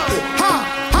chow-chow.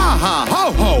 Ha,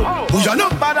 ho, ho. Who you know?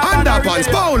 Underpants,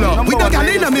 polo. With a gal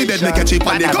inna me bed, make a chip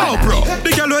on the GoPro.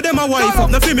 The gal with them a wife up,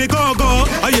 no fi me go-go.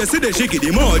 I yesterday she give the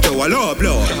mojo a low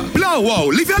blow. Blow, wow,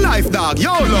 live your life, dog,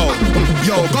 YOLO.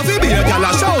 Yo, coffee be a gal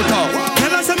a shout out.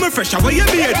 Tell us I'm fresh, how you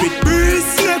beard with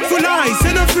breeze. Neck full ice,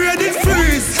 and afraid it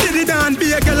freeze. Steady down,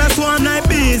 be a gal a swarm like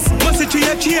bees. Must it tree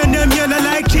a chain, them yellow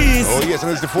like cheese. Oh yes,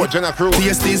 and it's the 4th Jenna crew.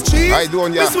 Taste this cheese. I do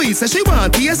on ya. Miss Sweet says she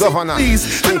want taste Governor,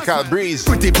 please. Twinkle Breeze.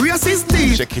 Pretty braces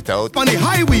teeth. Check it out. On the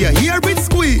highway, here with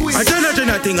squeeze. I tell her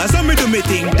Jenna thing, I saw me do me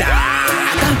thing.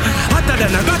 Hotter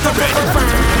than I got a bread.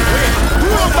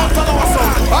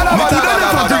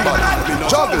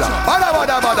 Juggler.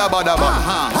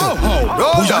 Ho, ho.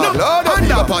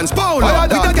 Underpants, polo.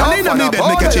 With a gal inna me bed,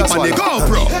 make a chip on the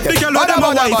GoPro. The gal with them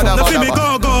a wife up, no fi me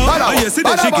go-go. I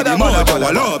yesterday she give the mojo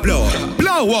a low blow.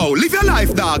 Blow, wow, live your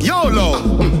life, dog,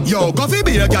 YOLO. Yo, coffee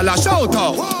be a gal a shout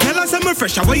out. Tell us I'm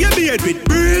fresh, how you beard with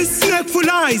breeze. Neck full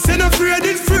ice, and afraid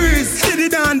it freeze. Steady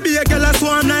down, be a gal a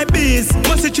swarm like bees.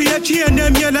 Must it tree a chain,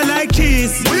 them yellow like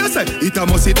cheese. What you say? It a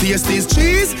must taste this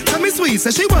cheese. Tell me Sweet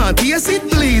say she want taste it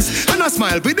please. And I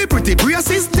smile with the pretty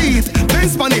braces teeth.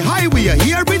 Benz on the highway,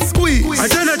 here with squeeze. I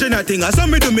tell her Jenna thing, I saw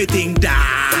me do me thing, dog.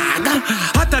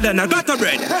 Hotter than I got a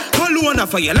bread. Call you on a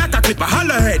fire like a clip a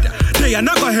hollow head. They are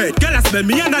not go hurt, girl I smell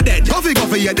me and a dead. Coffee,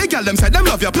 yeah, they girl them say them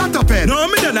love your platter pen. No,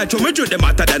 me done a chew, me chew them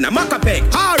hotter than a maca peg.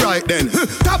 Alright then,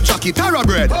 top jockey, tara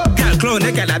bread. Girl clone,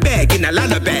 they got a bag in a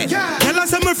lot of bed. Girl I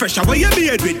say me fresh, how you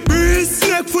beard with breeze.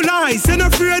 Neck full ice, and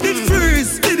afraid it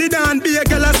freeze. Steady down, be a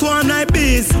girl a swarm like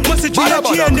bees. Must it tree a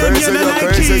chain, them yellow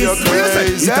like cheese.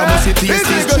 It a must taste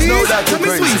this cheese. Tell me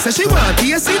Sweet say she want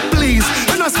taste it please.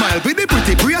 And I smile with the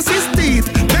pretty braces teeth.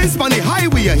 Benz on the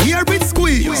highway, here with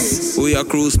squeeze. We a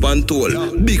cruise control.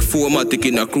 Big 4matic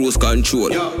in a cruise control.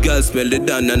 Girl smell the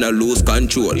dan and a lose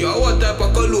control. Yo, what type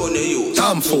of cologne you use?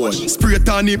 Tam phone. Spray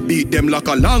on it, beat them like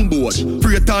a longboard.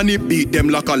 Spray on it, beat them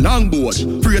like a longboard.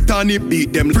 Spray on it,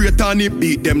 beat them. Spray on it,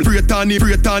 beat them. Spray on it,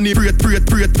 spray on it,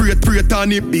 spray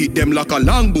on it, beat them like a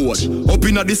longboard. Up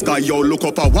in the sky, yo, look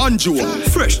up a one jewel.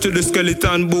 Fresh to the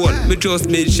skeleton bone. Me just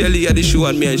made Shelly at the show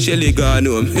and me and Shelly gone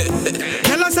home.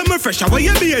 Tell us I'm fresh, how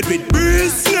you made with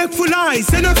breeze? Snake full eyes,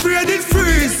 and afraid it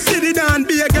freeze. Sit it down,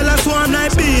 be a girl a swan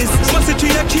like bees. Must it tree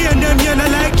a chain, them yellow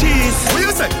like cheese. What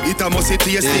you say? It a must it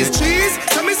taste this cheese.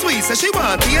 Tell me sweet, say she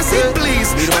want taste it please.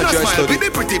 And I smile with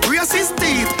the pretty braces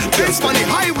teeth. Best on the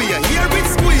highway, here it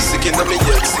squeeze. Sickin' on me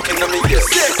yet, sickin' on me yet.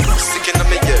 Sickin' on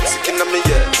me yet, sickin' on me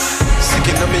yet.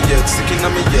 Sickin' on me yet, sickin'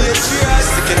 on me yet.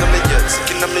 Sickin' on me yet,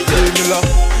 sickin' on me yet.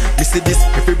 Me say this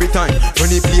every time. Run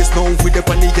the place now with the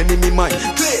panic enemy mind.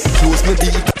 Close me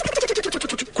deep.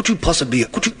 Could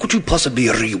you possibly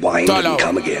rewind and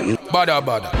come again? Badda.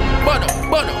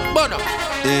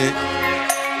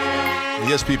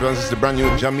 Yes, people, this is the brand new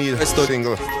Jamil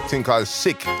single, thing called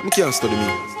Sick. I can't study me.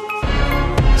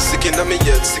 Sickin' on me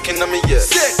yet, sickin' on me yet.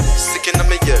 Sickin' on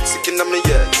me yet, sickin' on me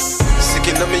yet.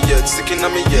 Sickin' on me yet, sickin'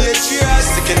 on me yet.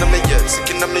 Sickin' on me yet,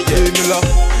 sickin' on me yet.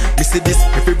 Me say this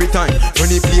every time. Run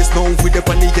the place now with the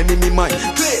panic enemy mind.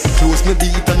 Close me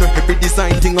beat and no every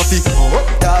design thing of it.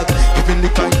 Dog, even the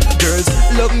kind girls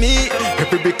love me.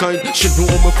 Every big kind. She know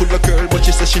me full of girl, but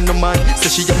she say she no mind. Say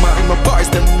she a mind. My bars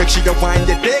them make she a wine.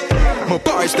 You dig? My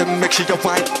bars them make she a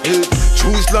wine.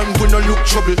 Choose land when no look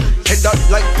trouble. Head out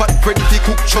like pot ready to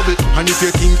cook trouble. And if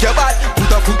you think you're bad, put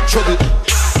a foot trouble.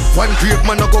 One grave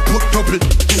man I go put double.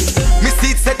 Me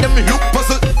see it said them look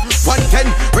puzzle. 110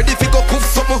 ready to go poof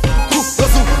some. Poof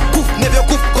guzzle, poof never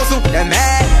poof guzzle. Them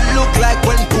head look like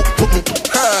when poof poof.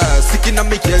 Sickin' on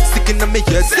me head, sickin' on me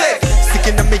head.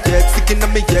 Sickin' on me head, sickin'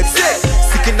 on me head.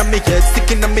 Sickin' on me head,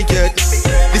 sickin' on me head.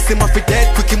 This is my for dead,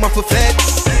 quick him off for fed.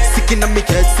 Sickin' on me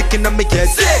head, sickin' on me head.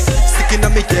 Sickin'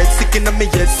 on me head, sickin' on me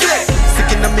head.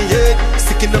 Sickin' on me head,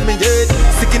 sickin' on me head.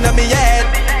 Sickin' on me head.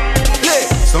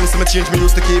 Some say me change, me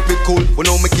used to keep it cool. But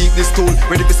now me keep this tool,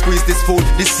 ready to squeeze this food.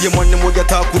 This same one, them what you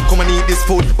talk would come and eat this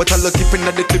food. But I look keeping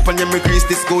at the clip and you me grease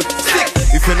this good. Sick!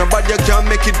 If you're not bad, you can't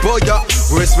make it boy, ya.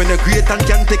 Worse when you're great and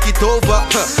can't take it over.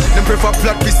 Them prefer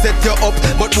flat, we set you up.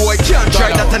 But boy, can't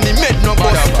try that and he made no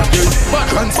bust.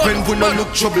 Transparent, we no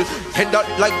look trouble. Head out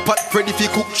like pot, ready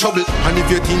for cook trouble. And if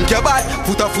you think you're bad,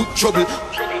 put a foot trouble.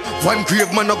 One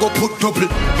grave man, I go put double.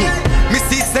 Me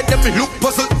see said them look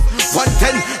puzzle.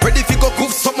 110, ready to go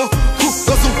coof some. Coof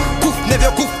guzzle, coof never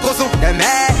coof guzzle. Them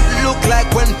head look like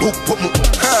when book put me.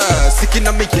 Sickin'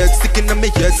 on me head, sickin' on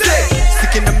me head.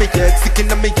 Sickin' on me head,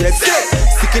 sickin' on me head.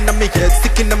 Sickin' on me head,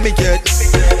 sickin' on me head.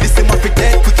 This is my for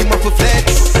dead, quick him off a flat.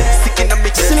 Sickin' on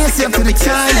me head, sickin' on me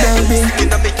head.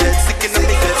 Sickin' on me head, sickin' on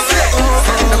me head.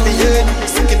 Sickin' on me head,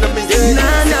 sickin' on me head.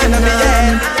 Sickin' on me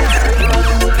head.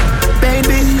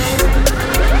 Baby,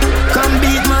 come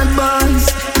beat my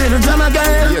bones. Little drama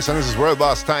girl. Yes, and this is World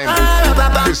Boss time.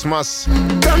 Christmas.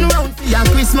 Turn round for your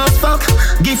Christmas fuck.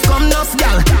 Gift come nuff,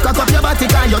 gal. Cock up your body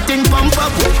and your thing pump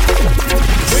up.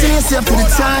 Sing yourself to the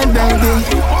time, baby.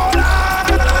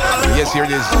 Yes, here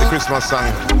it is, the Christmas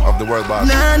song of the World Boss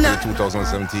in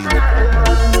 2017.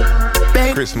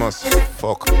 Baby. Christmas,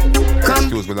 fuck.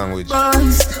 Excuse my language.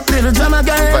 Little drama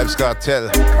girl. Vibes Cartel.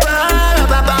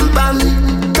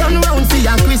 Turn round for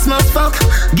your Christmas fuck.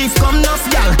 Gift come nuff,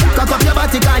 gal. Cock up your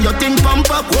body and your thing pump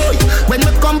up. When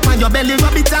we come on your belly,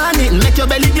 rub it on it. Make your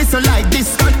belly glisten like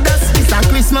this. It's a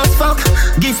Christmas fuck.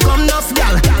 Gift come nuff,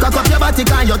 gal. Cock up your body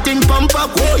and your thing pump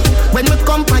up. When we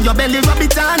come on your belly, rub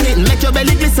it on it. Make your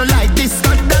belly glisten like this.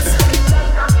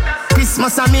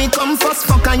 Christmas and me come first,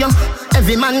 fuck on you.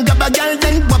 Every man grab a girl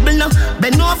then bubble now.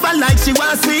 Bend over like she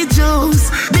wants sweet juice.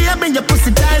 Baby, your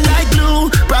pussy tight like glue.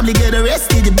 Probably get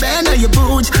arrested, the band or your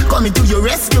booch. Coming to your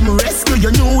rescue, me rescue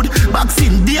your nude. Box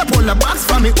in deep, pull a box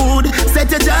from me hood.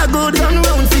 Set your jaw good, run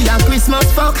round for your Christmas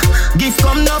fuck. Gift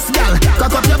come nuff, gal.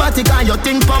 Cock up your body and your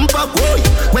thing pump up.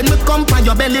 When we come on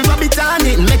your belly, rub it on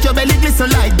it. Make your belly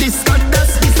glisten like this.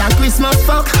 It's a Christmas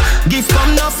fuck. Gift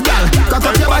come nuff, gal. Cock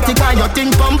up your body and your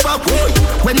thing pump up.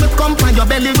 When we come on your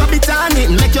belly, rub it on it.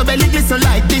 Make your belly glisten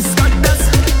like this.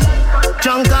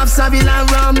 Drunk off Savila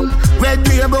rum. Red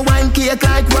label wine cake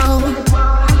like wow.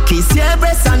 Kiss your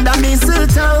breast under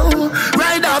mistletoe.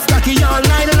 Ride off cocky all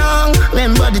night long.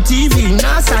 Remember the TV,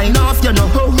 now sign off. You know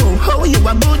ho, you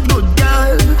a good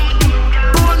girl.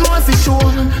 Put more for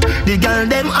sure. The girl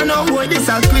them I know who this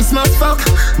a Christmas fuck.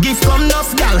 Gift come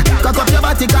nuff, gal. Cock up your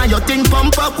body and your thing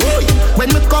pump up. When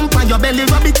we come on your belly,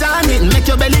 rub it on it. Make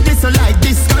your belly glisten like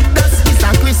this. It's a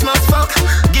and Christmas fuck.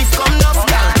 Gift come enough,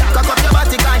 girl. Cock up your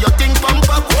body, cause your thing pump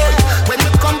up. When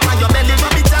you come on your belly,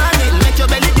 rub it on it. Make your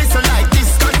belly glisten like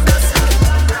this.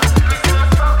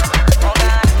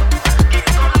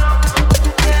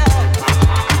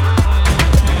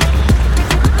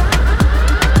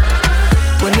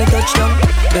 When we touch down,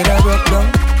 bed I broke down.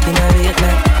 In a late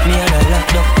night, me and her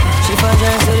locked up. She found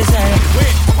just to the side.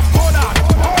 Wait, hold on.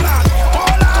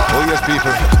 Oh yes,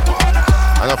 people.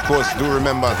 And of course, do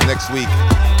remember next week,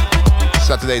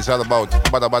 Saturday is all about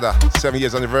Badda 7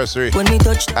 years anniversary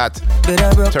at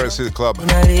Terrace City Club.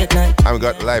 And we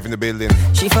got live in the building.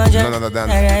 None other than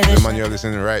the man you're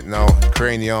listening right now,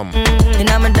 Cranium. In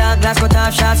my dark glass, cut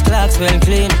off shots, clocks well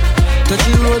clean. Touch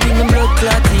you road in the blood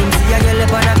clot team. See a girl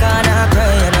up on a corner,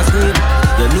 cry and a scream.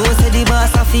 You know say the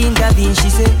boss a fiend intervene. She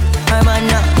say, I'm a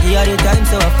not give her the time,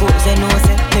 so of course I know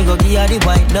say me go give her the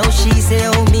wine. Now she say,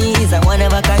 oh me is a one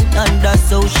of a kind, and that's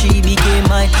how she became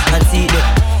mine. And see that.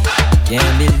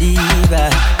 Can't believe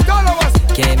I,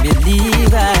 can't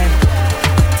believe I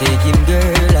take him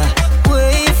girl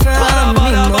away from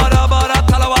me.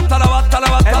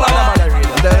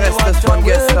 The rest is fun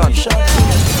gets done.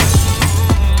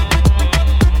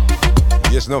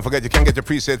 Yes, don't forget you can get your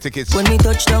pre-sale tickets when we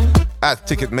touch down at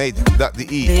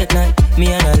ticketmade.de. Late night,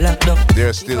 me and her locked up. There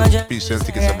are still pre-sale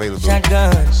tickets available,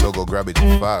 so go grab it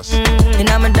fast. In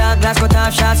my dark glass, cut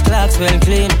off shots, clocks well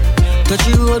clean. Touch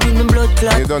you road in the blood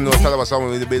clot. You don't know Talawa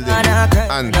someone in the building.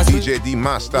 And DJ D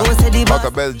Master out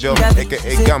of Belgium,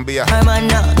 aka Gambia.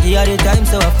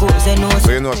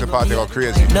 So you know it's a party got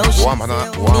crazy. Warm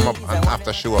up and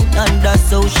after show up. And that's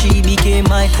how she became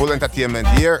mine. Full entertainment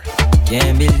here.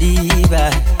 Can't believe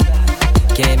I,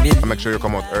 can't believe. And make sure you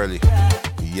come out early.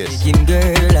 Yes.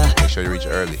 Girl, make sure you reach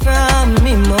early. From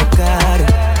me, Mokado.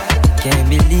 Can't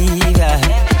believe I,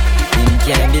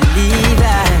 can't believe I.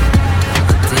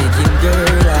 Taking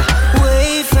girl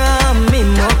away from me,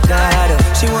 Mokado.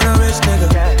 She want a rich nigga,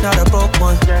 not a broke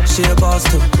one. She a boss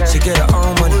too, she get her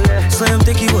own money. Slim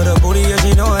thicky with a booty, yeah,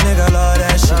 she know a nigga love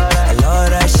that shit. I love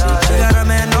that shit. She got a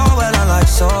man, no, well, I'm like,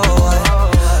 so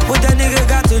what that nigga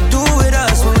got to do with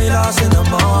us when we lost in the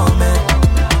moment?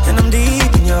 And I'm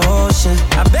deep in your ocean.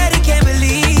 I bet he can't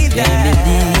believe that. Can't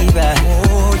believe I,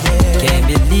 oh yeah. Can't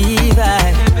believe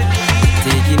I,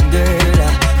 taking girl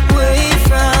away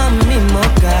from me,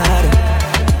 Mokado.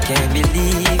 Can't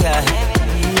believe I,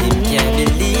 can't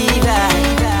believe I,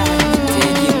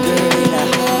 taking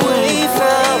girl away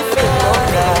from me,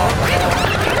 Mokado.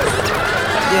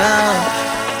 Yeah.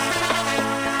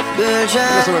 Girl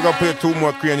child. Listen, we're gonna play 2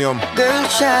 more Cranium. Girl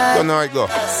child. Don't know how it go.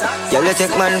 Y'all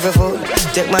take man for food,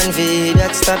 take man for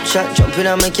that stop shot. Jump in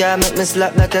on my car, make me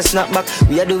slap like a snapback.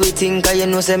 We a do we think, cause you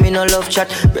know say me no love chat.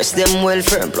 Breast them well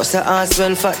firm, plus the ass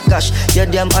well fat. Gosh, you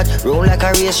damn hot, roll like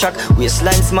a race track.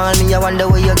 Waistline small, me I wonder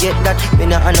where you get that. Me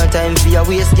not have no time for your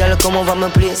waist, girl, come over my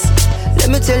place. Let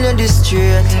me tell you this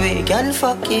straight. We can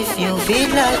fuck if you feel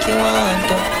like you want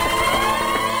to.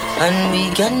 And we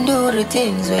can do the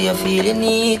things where you feel you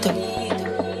need to.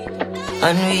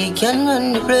 And we can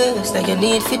run the place like you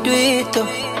need to do it too.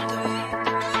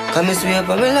 Come and sweep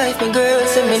on my life, my girl,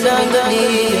 say me not gonna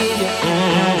leave you.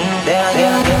 There.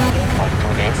 Do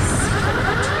this.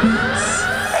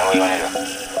 And what you wanna do?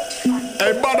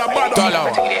 Hey, Badda.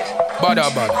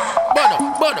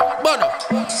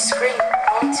 Scream, I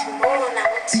want to roll and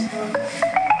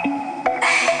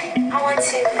I want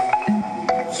to.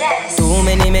 Yes. Too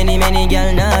many girl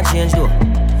not change though.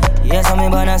 Yes, I'm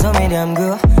in Badda, so me damn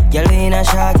girl. Girl we in a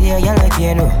shot here, girl like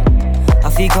you know. I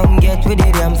feel come get with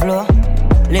the damn flow.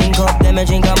 Link up, them me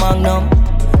drink a magnum.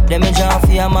 Them me jump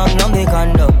for a magnum, they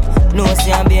condom. No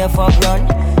see I'm be a fuck run.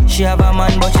 She have a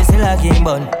man, but she still a game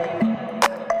bun.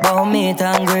 Bow meat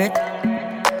and great,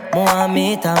 more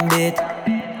meat and bait.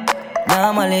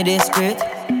 Normally discreet.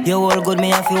 You all good, me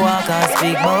have to walk and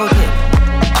speak about it.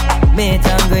 Meat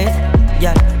and great,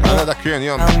 yeah. Another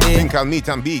Cranium, think I'll meet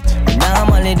and beat.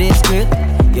 Normally discreet.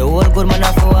 You all good, man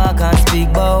have to walk and speak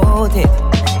about it.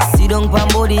 Sit down pan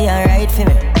body and ride for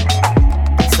me.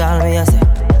 That's all me I say.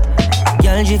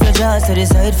 Girl, drift your jaws to the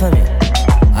side for me.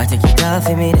 I take it off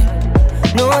for me then.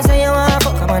 No say you want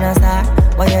fuck, come on and start.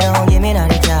 But you don't give me none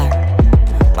of the car.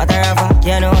 Matter of fact,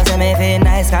 you know say me feel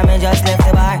nice, cause me just left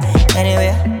the bar.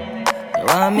 Anyway, you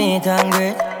want meat and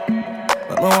great,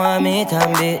 but me want meat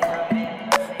and beat.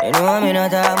 You know me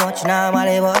not that much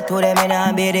normally, but to them me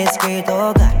not be discreet,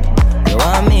 oh God. You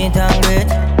want meat and great,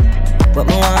 but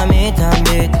me want meat and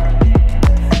beat.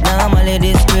 Normally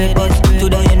discreet, but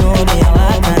today you know me I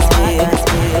walk and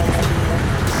speak.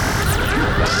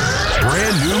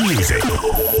 Brand new music,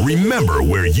 Remember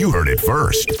where you heard it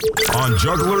first on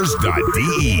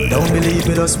jugglers.de. Don't believe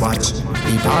it, just watch.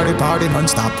 We party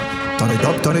non-stop. Turn it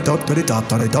up to the top, turn it up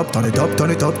to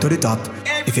the top.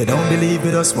 If you don't believe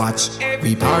it, just watch.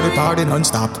 We party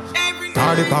non-stop.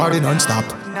 Party non-stop.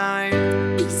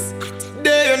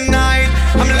 Day and night,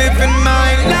 I'm living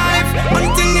my life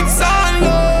until it's all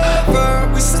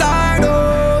over. We start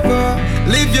over.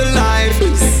 Live your life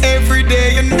every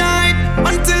day and night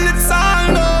until it's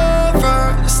all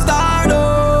over. Start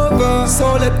over.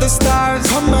 So let the stars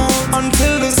come out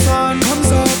until the sun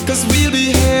comes up. Cause we'll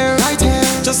be here, right here,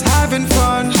 just having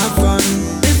fun. Have fun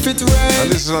if it rains. And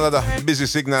this is another busy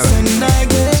signal.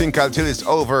 Think until it's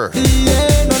over. The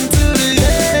end until the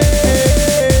end.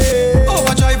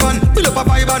 Fill up a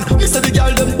vibe and me say the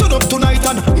girl them turn up tonight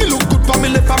and me look good for me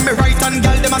left and me right and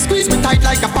girl them a squeeze me tight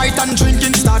like a python.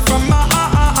 Drinking start from my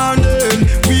and then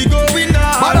we going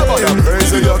on. Badda,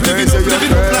 crazy, you're crazy, you're crazy.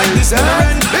 Like this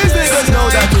and these niggas know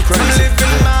that you're crazy. I'm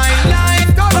living my life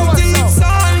until it's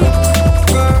all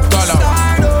over.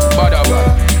 Start over.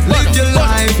 Live your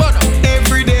life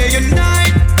every day and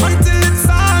night until it's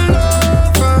all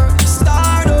over.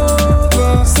 Start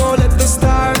over. So let the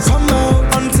stars come out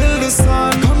until the sun.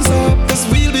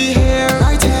 We'll be here,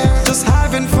 right here, just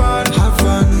having fun, have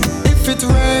fun. If it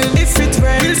rains,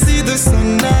 we'll see the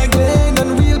sun again,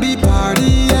 and we'll be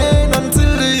partying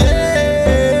until the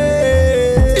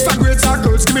end. If a great star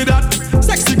girls, give me that.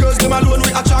 Sexy girls, them alone we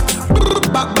attract.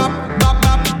 Bap, bap, bap,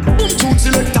 bap. Boom, tune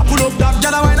selector, pull up that.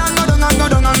 Get away and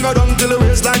go down till the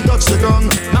waistline touch the ground.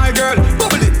 My girl,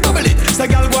 bubble it. Say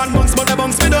girl go and bounce, but they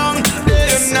bounce me down.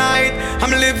 Day and night,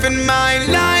 I'm living my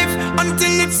life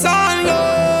until it's all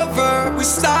over. We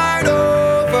start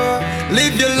over.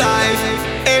 Live your life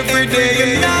every day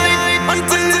and night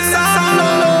until it's all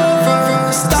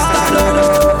over. Start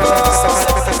over.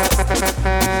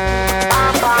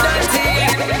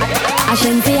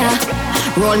 Ashentia,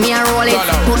 roll me and roll it.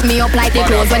 Put me up like the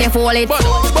clothes when you fold it.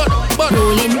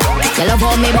 Rolling, you love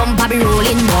how me bumper be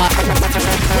rolling, boy.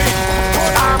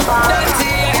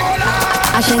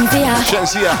 Ashentia,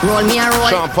 roll me and roll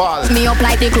it. Put me up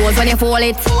like the clothes when you fold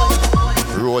it.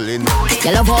 Rolling.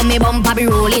 You love how me bumper be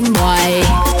rolling, boy.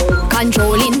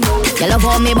 Controlling. You love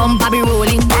how me bumper be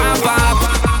rolling.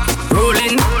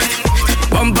 Rolling.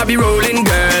 Bumper be rolling,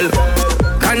 girl.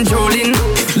 Controlling.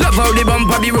 Love how the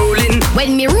bumper be rolling.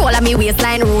 When me roll a me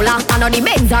waistline roller, I know the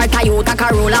Benz or Toyota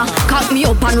Corolla. Cock me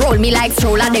up and roll me like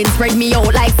stroller, then spread me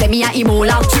out like semi a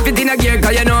Ebola. Shift it in a gear,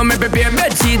 cause you know me prepare.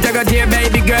 Bed sheet, I got here,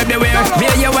 baby girl, beware.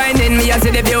 Where you whining me, I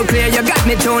see the view clear. You got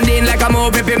me tuned in like a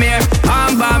movie premiere.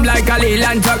 Arm bomb like a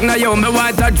Leland truck, now you me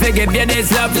want touch to give you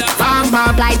this love. Arm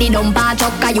bomb like the dumper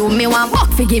truck, cause you me want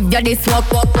fuck to give you this walk.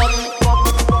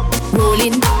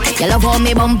 Rolling, you love how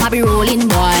me bumper be rolling,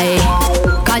 boy.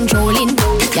 Controlling,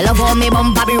 you love how me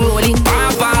bumper be rolling.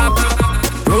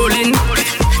 Rolling,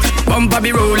 bumper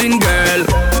be rolling, girl.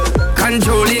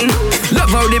 Controlling, love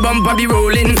how the bumper be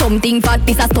rolling. Something fat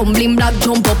is a stumbling block.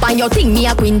 Jump up on your thing, me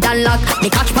a quintal lock. Me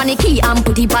catch pan the key and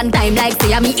put it on time like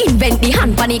say me invent the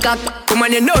hand pan the cock. Come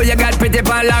on, you know you got pretty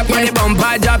pan lock. When the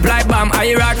bumper drop like bomb,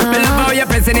 I rock. Me love how you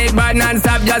pressing it bad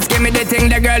non-stop. Just give me the thing,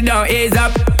 the girl don't ease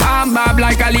up. Palm bob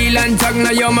like a Leland truck.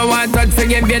 Now you me want touch to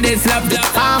give you this love.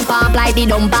 Palm pump like the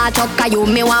dumper truck. Cause you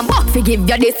me want buck to give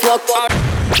you this work.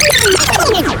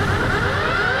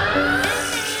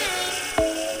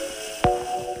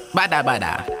 Badda,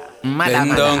 mada.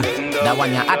 That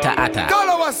one ya atta.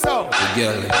 Tolo, what's up?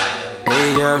 Girl,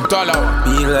 hey girl, Tolo.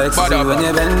 be like Badda, when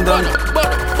you bend down.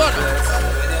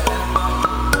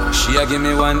 She a give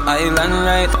me one island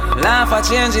ride. Laugh a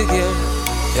change it gear.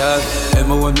 Yeah,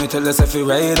 Emma want me tell us if we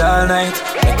ride all night.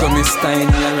 Like come Miss Tiny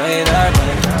and ride all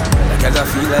night. Like I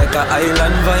feel like a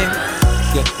island vibe.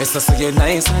 Yeah, it's just so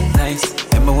nice and nice.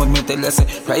 Emma want me tell us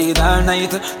ride all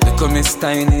night. Like come Miss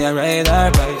Tiny and ride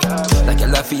all night. Like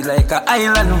I feel like a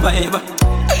island vibe.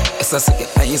 It's just so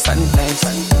nice and nice.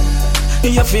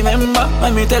 You remember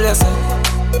when me tell us,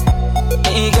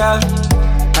 hey girl,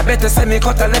 I better say me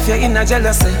cut and left you in a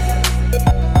jealousy.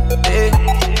 Hey.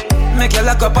 Make you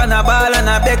lock up on a ball and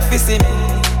a beg for see me.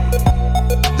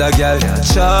 The girl got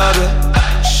trouble.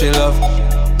 She love.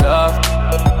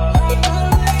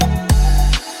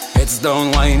 Heads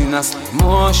down, wine in a slow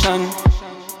motion.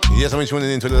 Yes, I'm tuning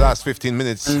into the last 15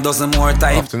 minutes and dozen more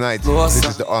time of tonight. This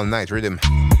is the all-night rhythm.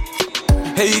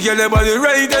 Hey, girl, your body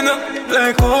right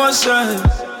like ocean.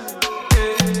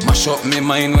 Mash up me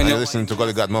mind when you're listening to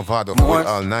Golly God Movado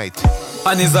all night.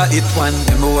 And is a hit one.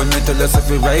 Remember when me tell us if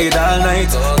we ride all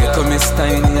night. You come Miss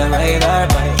Tiny and ride all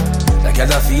night. Like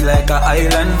I feel like a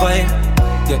island vibe.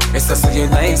 Yeah, it's just so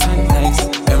nice and nice.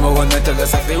 Remember when I tell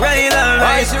us if we ride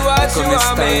alright. She want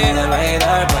me. Ride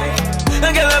alright.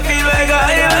 I get a feel like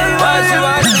I am.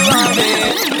 She want me.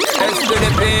 Let's do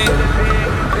the beat.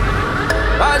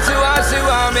 She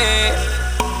want me.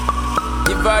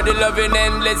 Give her the loving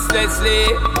endlessly.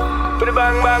 Put it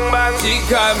bang, bang, bang. She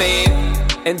call me.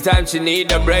 Anytime she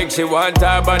need a break, she want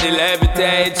her body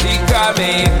levitate. She call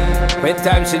me. When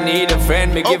time she need a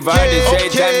friend, me give her the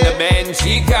shade and the bend.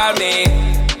 She call me.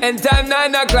 Anytime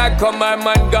 9 o'clock come, my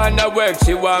man gonna work.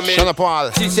 She want me.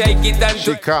 She shake it and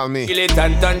she call me. Kill it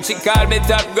and turn. She call me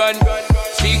Top Gun.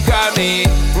 She call me.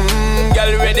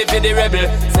 Girl ready for the rebel.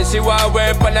 Say she want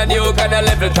work on a new kind of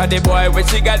level. Cause the boy when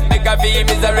she got make a feel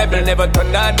is a rebel. Never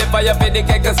turn on the fire for the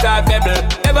cake and start pebble.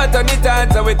 Never turn it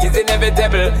on so it is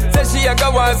inevitable. Say she a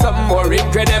go want something more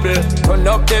incredible. Turn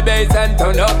up the bass and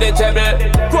turn up the treble.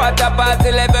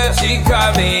 11:15 she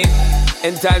call me.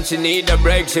 Anytime she need a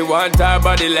break, she want her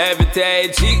body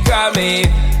levitate. She call me.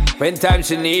 When time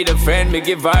she need a friend, me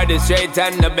give her the straight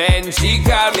and the bend. She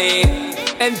call me.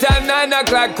 Anytime 9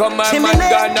 o'clock come, my man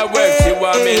gonna work. She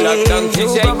want me locked down. She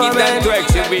shake it and twerk.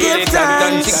 She wheel it and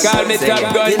done. She call me Top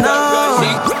Gun.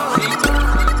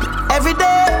 Every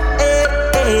day,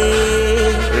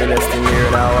 realest thing here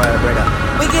now, brother.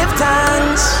 we give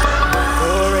thanks.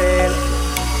 For real.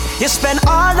 You spend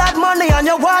all that money on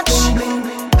your watch.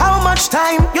 How much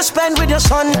time you spend with your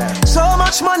son? So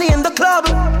much money in the club.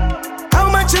 How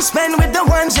much you spend with the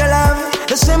ones you love?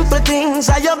 The simple things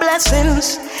are your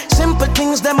blessings. Simple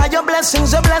things, them are your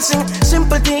blessings, your blessing.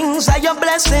 Simple things are your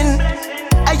blessing.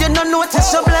 And you don't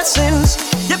notice your blessings.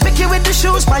 You pick it with the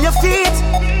shoes by your feet.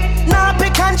 Now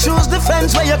pick and choose the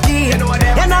friends where you keep.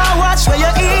 You now watch where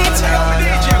you eat.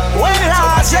 When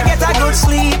last you get a good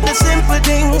sleep. The simple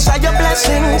things are your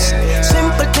blessings.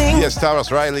 Simple things. Yes,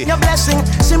 Taurus Riley. Your blessing.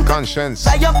 Simple conscience.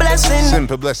 Are your blessing.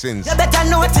 Simple blessings. You better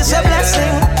notice your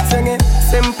blessing. Sing it.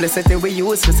 Simplicity we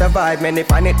use to survive. Many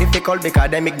find it difficult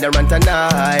because them ignorant and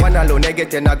I. One alone they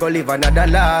get in a go live another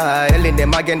life. Telling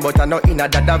them again but I know in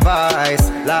another device.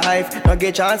 Life don't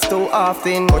get chance too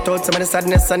often. Cut out some of the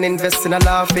sadness and invest in a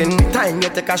laughing. Time you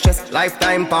take a stress,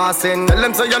 lifetime passing. Tell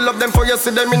them say you love them for you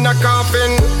see them in a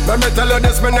coffin. Let me tell you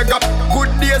this, man, I got good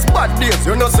days, bad days.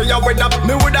 You know say you with up.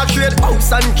 Me woulda trade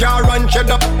house and car and shed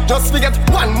up. Just forget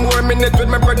 1 more minute with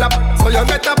my brother. So you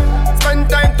get up, spend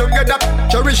time together.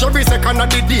 Cherish every second of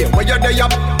the day where you're there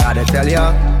up. Gotta tell you,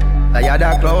 I had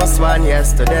a close one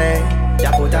yesterday.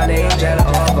 You put an angel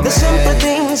over me. The simple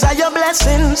things are your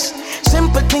blessings.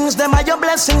 Simple things, them are your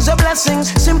blessings, your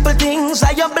blessings. Simple things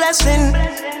are your blessing.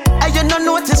 And you don't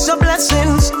notice your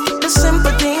blessings. The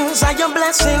simple things are your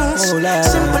blessings.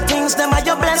 Simple things, them are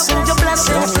your blessings, your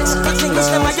blessings. Simple things,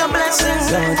 them are your blessings.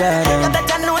 You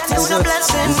better notice your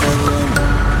blessings.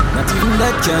 Not even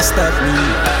that can stop me.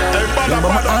 Remember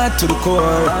my heart to the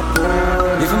core.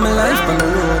 Living my life on the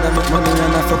road. I make money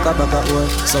and I fuck up at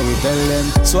work. So we tell them,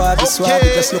 swabby,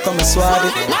 swabby, just look at me swabby.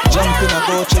 Jump in a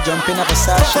Gucci, jump in a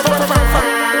Versace.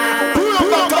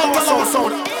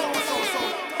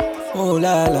 Oh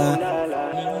la la,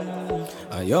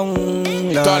 a young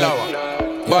lad,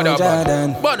 young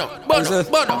Jordan.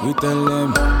 We tell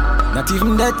them, not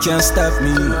even that can stop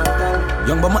me.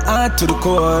 Young but my heart to the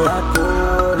core.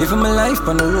 Living my life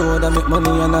on the road, I make money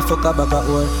and I fuck up back at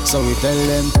work. So we tell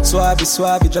them, swabby,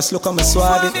 swabby, just look at me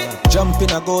swabby. Jump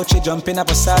in a Gucci, jump in a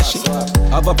Versace.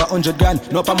 Have up 100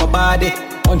 grand, no pa my body.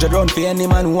 100 round for any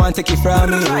man who want take it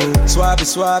from me. Swabby,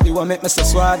 swabby, what make me so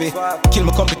swabby? Kill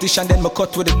my competition, then me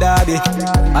cut with the daddy.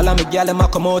 All of me gal, them a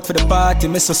come out for the party.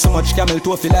 Me so much camel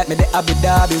toe, feel like me the Abu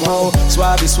Dhabi. Whoa,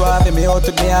 swabby, swabby, me out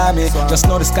to Miami. Just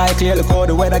know the sky clear, look how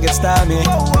the weather gets stormy.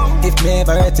 If me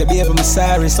ever hurt you, baby, I'm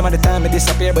sorry. Some of the time I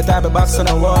disappear, but I be back, so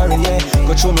no worry, yeah.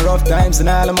 Go through my rough times and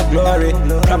all of my glory.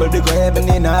 Probably go heaven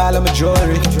in all of my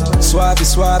jewelry. Swabby,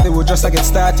 swabby, we just get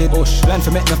started. Plan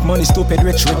for make enough money, stupid,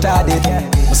 rich, retarded.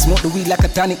 I smoke the weed like a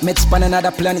tonic, meds span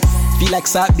another planet. Feel like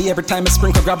Saturday every time I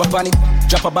sprinkle, grab a panic.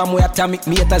 Drop a bomb with atomic,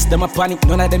 me haters, them a panic.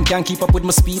 None of them can keep up with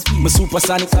my speed, my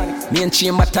supersonic. Me and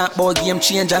Chain, my talk about game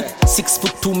changer.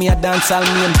 6'2", me a dance all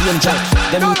me and danger.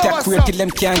 Them you take queer till them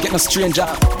can't get no stranger.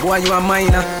 Boy, you a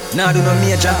minor, now do no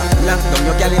major. Lock down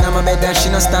your gal in my bed and she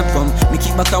no stop from. Me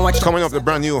keep back and watch. Coming up the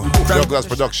brand new Douglas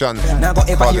production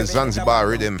called the Zanzibar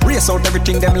Rhythm. Race out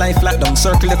everything, them life lock down.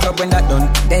 Circle the club when that done.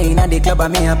 They inna the club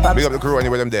and me a pop. Big up the crew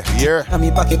anyway them there. Yeah. And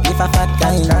me pocket if a fat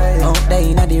kind. Out there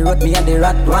inna the road, me and the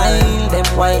rat wine. Them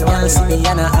white girl see me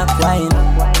and a act wine.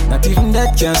 Not even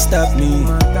that can stop me.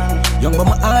 Young but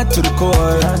my heart to the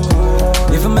core.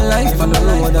 Living my life on the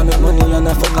road, I make money and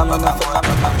I fuck up.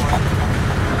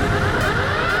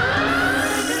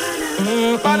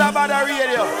 Badda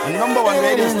Radio, #1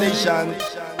 radio station.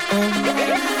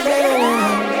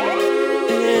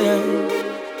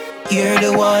 You're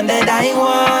the one that I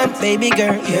want, baby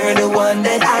girl. You're the one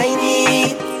that I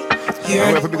need. I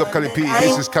have to pick up Cali P.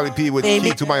 This is Cali P with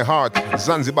Key to My Heart,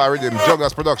 Zanzibar Rhythm,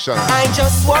 Jugglers Production. I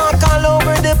just walk all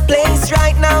over the place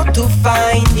right now to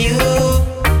find you,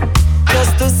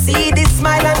 just to see this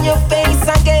smile on your face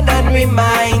again and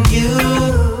remind you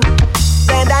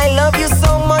that I love you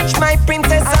so much, my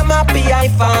princess. I'm happy I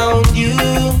found you.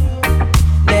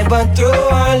 Never throw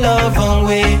our love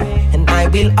away, and I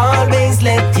will always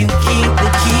let you keep the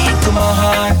key to my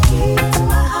heart.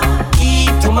 Key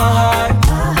to my heart.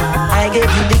 I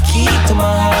gave you the key to my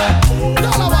heart.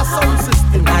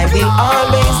 And I will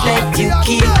always let you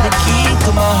keep the key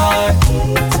to my heart.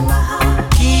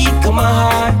 Key to my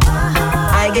heart.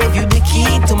 I gave you the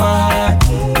key to my heart.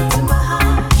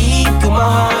 Key to my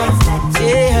heart.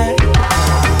 Yeah.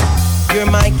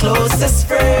 You're my closest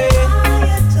friend.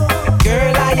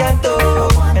 Girl, I adore.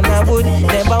 And I would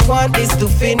never want this to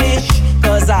finish,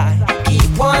 'cause I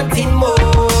keep wanting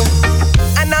more.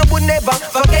 And I would never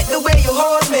forget the way you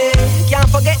hold me. Can't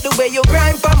forget the way you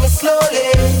grind for me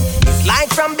slowly. It's like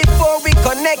from before we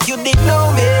connect, you didn't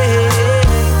know me.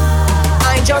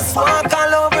 I just walk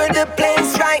all over the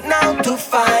place right now to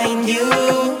find you,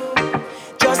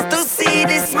 just to see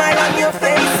this smile on your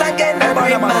face again and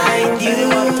remind you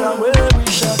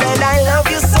that I love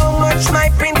you so much, my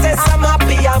princess. I'm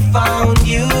happy I found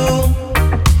you.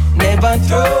 Never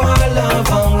throw our love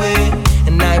away,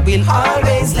 and I will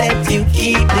always let you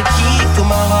keep the key to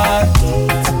my heart.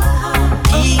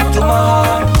 Key to my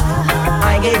heart.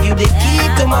 I gave you the key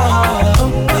to my heart.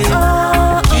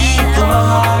 Key to my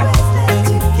heart.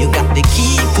 You got the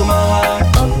key to my heart.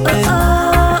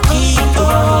 Key to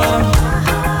my heart.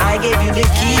 I gave you the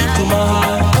key to my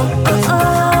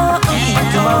heart. Key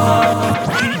to my heart.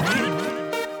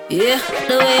 Yeah,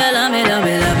 the way you love me, love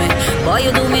me, love me. Boy,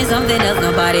 you do me something else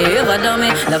nobody ever done me.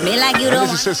 Love me like you don't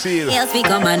want else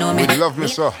become I know me. You love me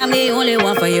so. I'm the only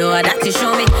one for you, that to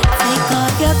show me. Take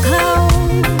off your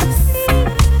clothes.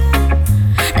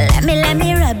 Let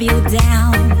me rub you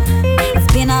down. It's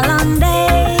been a long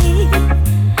day.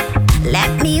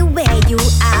 Let me wear you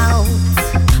out.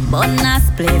 Bona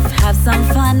spliff, have some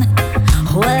fun.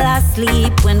 Hold our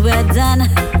sleep when we're done.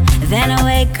 Then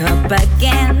wake up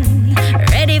again,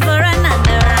 ready for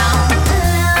another round.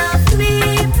 Love me,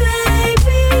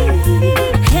 baby.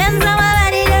 Hands on my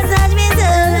body, just touch me so.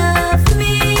 Love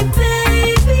me,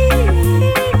 baby.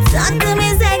 Talk to me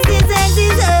sexy, sexy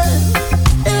so.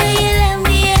 The way you love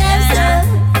me, I'm so.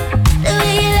 The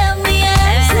way you love me,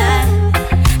 I'm so.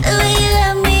 The way you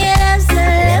love me, I'm so.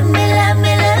 Love me, love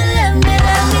me, love me,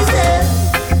 love me so.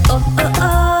 Oh, oh, oh,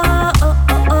 oh,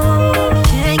 oh, oh.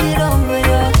 Can't get over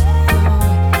you.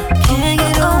 Can't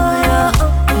get over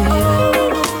you.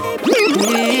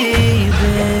 Hey,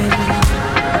 baby.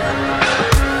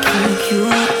 Kick you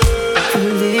up to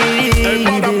lady.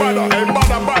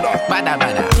 Badda,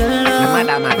 badda.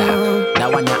 Mada, mada. That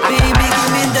one you Baby, give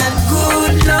me that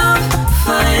good love,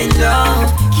 fine love.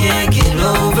 Can't get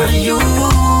over you,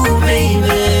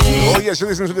 baby. Oh yes, you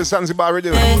listen to the Zanzibar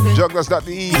Rhythm,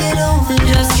 Jugglers.de.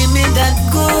 Just give me that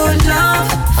good love.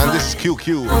 And this is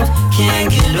QQ Can't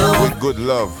get over with Good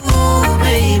Love. you,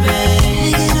 baby.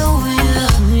 Can't get over you,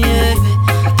 yeah.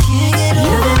 Can't get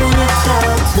over you. When you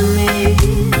talk to me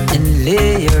and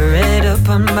lay your head up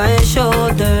on my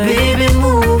shoulder, baby,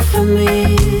 move for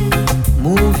me.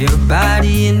 Move your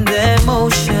body in that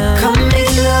motion. Come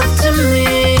make love to me.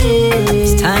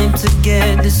 It's time to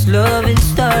get this loving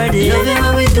started. Love it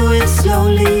when we do it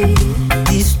slowly.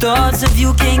 These thoughts of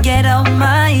you can't get out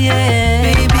my head.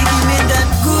 Baby, give me that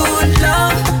good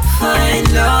love, fine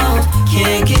love.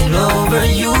 Can't get over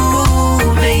you,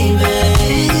 baby.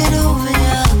 Can't get over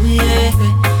you, yeah.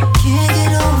 Can't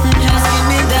get over you. Just give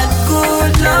me that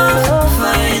good love,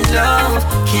 fine love.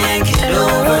 Can't get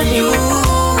over you,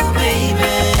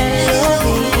 baby.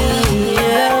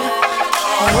 Yeah.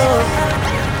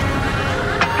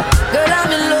 Girl,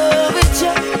 I'm in love with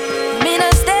you. I'm in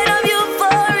a state of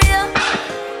euphoria.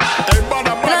 And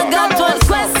I got one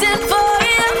question for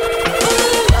you.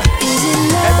 Is it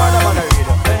love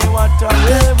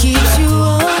that keeps you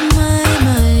on my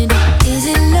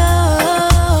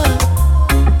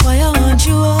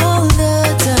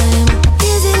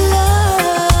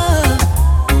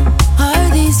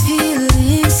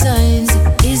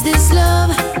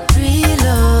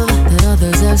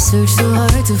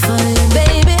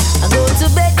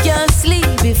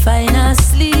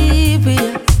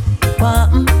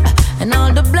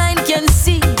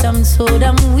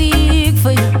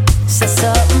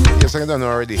think I don't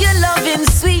know already. Your loving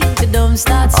sweet, but don't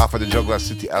start. Half of the Juggler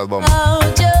City album.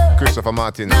 Christopher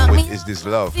Martin with Is This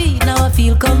Love. Now I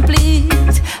feel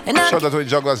complete. And Shout out to the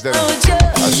Jugglers them.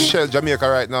 At Shell, Jamaica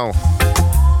right now.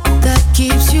 That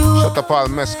keeps you. Shout out Paul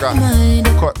Mesca,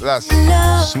 Cutlass,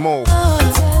 Smoke, the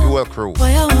whole crew.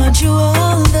 Why I want you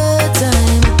all the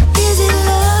time. Is it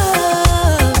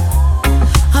love?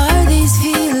 Are these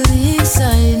feeling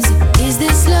signs? Is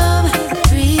this love?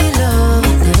 Real love?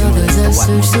 The others I've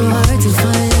searched so hard to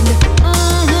find.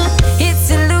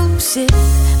 It's elusive,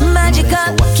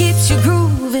 magical, keeps you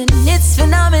grooving. It's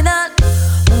phenomenal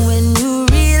when you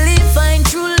really find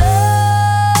true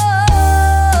love.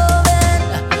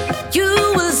 And you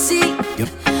will see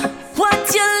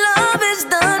what your love has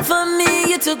done for me.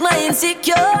 You took my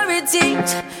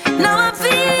insecurities. Now I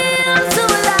feel so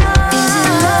alive. Is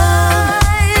it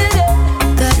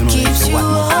love that keeps you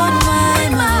on my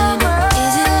mind?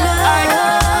 Is it love?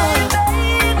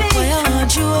 Boy, I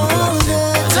want you all the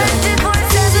time.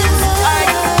 24/7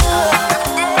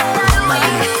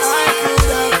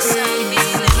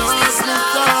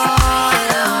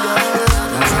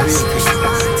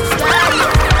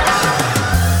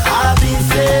 I've been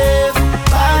saved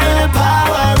by the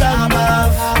power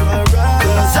above.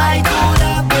 'Cause I could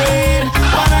have been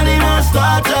one of the most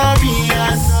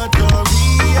notorious.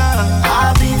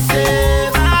 I've been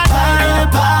saved by the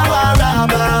power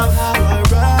above.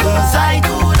 'Cause I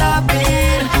could have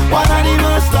been one of the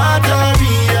most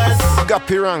notorious.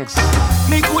 Gappy ranks.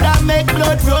 Me coulda make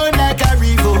blood run like a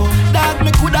river. That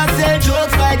me coulda sell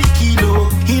drugs by the kilo.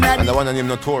 And the one named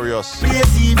Notorious. Play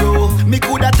zero. Me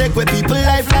coulda take away people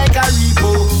life like a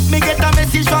repo. Me get a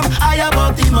message from high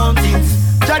above the mountains.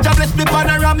 Jaja bless me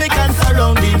panoramic and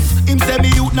surroundings. Him say me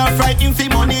youth not frightened for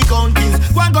money countings.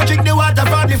 Go and go drink the water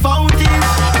from the fountains.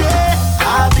 Yeah,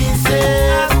 I've been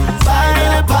saved by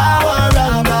the power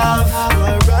above.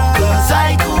 'Cause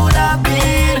I coulda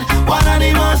been one of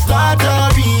the most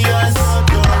notorious.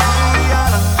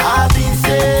 I've been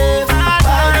saved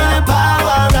by the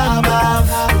power above.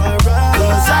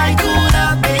 'Cause I could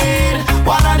have been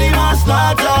one of the most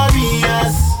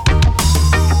notorious.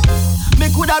 Me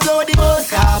could have blown the most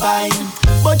carbine,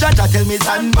 but Jaja tell me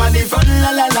stand by the front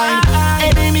line.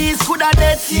 Enemies could have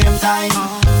dead same time,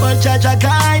 but Jaja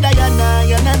kinda na.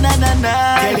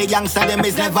 Tell the gangster them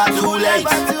it's never too late.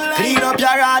 Clean up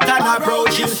your heart and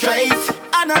approach him straight.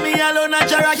 I know me alone and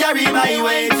Jara carry my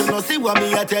weight. So no see what me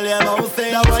I tell you about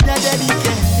faith. Now what you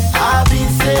dedicate. I've been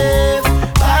saved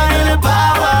by the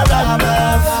power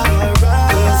above.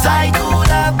 'Cause I could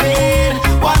have been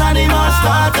one of the most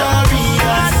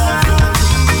notorious.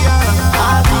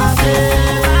 I've been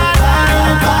saved by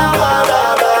the power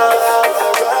above.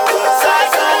 'Cause I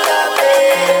could have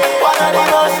been one of the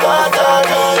most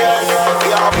notorious.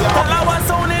 Tell our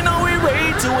sound in we way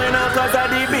to win 'cause of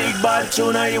the big bad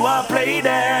tune you a play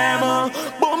them.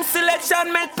 Boom selection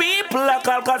make people a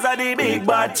call 'cause of the big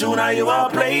bad tune you a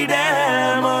play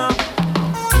them.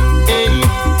 Hey,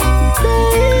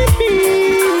 baby,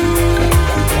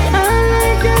 I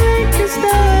like this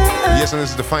style. Yes, and this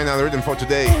is the final rhythm for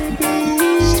today.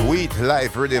 Sweet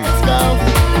life rhythm.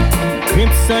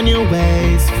 Grips on your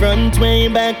waist, front way,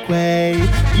 back way.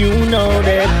 You know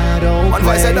that I don't One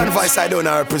voice I done, voice I don't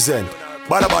represent.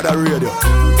 Badda radio.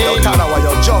 Yo, Talawa,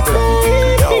 yo, Juggler.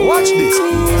 Yo, watch this.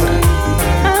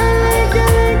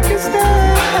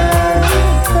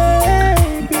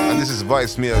 And this is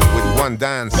voicemail with one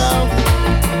dance.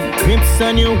 Grips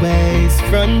on your waist,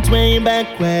 front way, back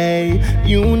way.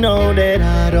 You know that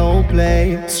I don't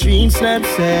play. Streets not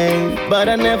safe, but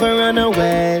I never run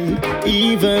away,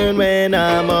 even when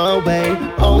I'm away.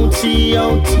 OT,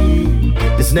 OT.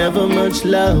 There's never much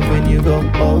love when you go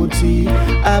OT.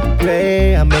 I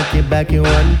pray I make it back in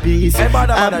one piece. I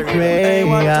pray,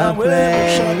 I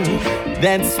pray.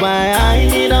 That's why I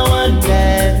need a one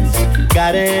dance.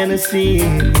 Got an Hennessy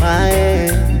in my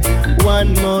hand.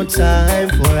 One more time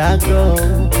before I go.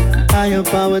 Higher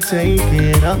power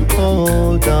taking a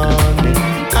hold on me.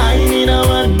 I need a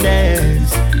one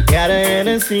dance. Got an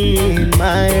Hennessy in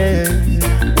my hand.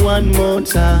 One more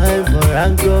time before I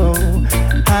go.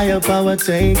 Higher power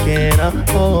taking a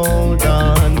hold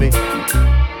on me.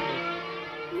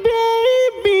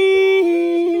 Baby,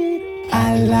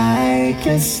 I like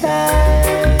your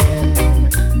style.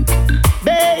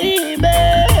 Baby,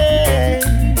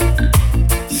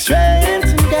 strength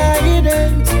and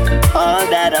guidance. All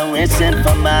that I'm wishing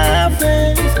for my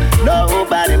friends.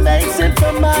 Nobody makes it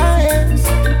from my hands.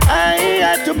 I ain't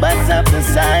got to bust up the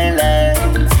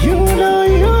silence. You know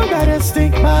you gotta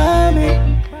stick by me.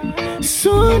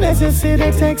 Soon as you see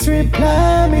the text,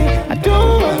 reply me. I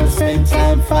don't wanna spend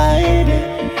time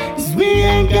fighting. It's 'cause we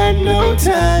ain't got no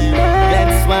time.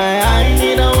 That's why I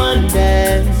need a one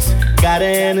dance. Got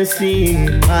an Hennessy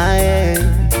in my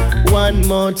hand. One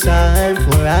more time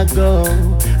before I go.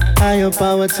 Higher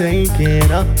power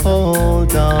taking a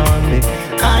hold on me.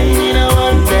 I need a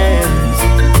one dance.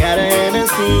 Got an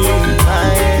Hennessy in my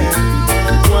hand.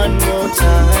 One more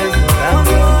time before I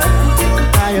go.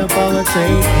 Higher power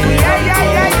taking a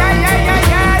hold on me.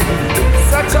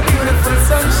 Such a beautiful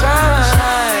sunshine.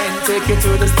 Take it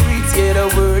to the streets, yeah, the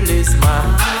world is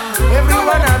mine.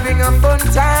 Everyone having a fun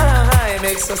time.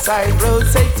 Exercise road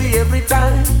safety every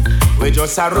time. We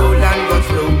just a roll and go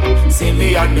through. See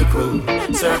me and the crew.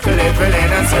 Circle every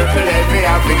lane and circle every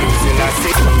avenue. Still I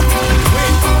see.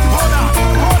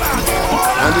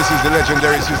 And this is the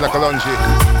legendary Sizzla Kalonji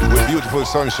with beautiful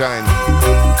sunshine.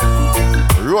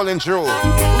 Rolling through.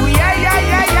 Yeah.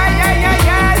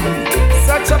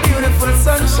 Such a beautiful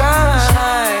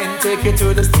sunshine. Take it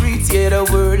to the streets, yeah, the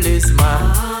world is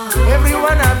mine.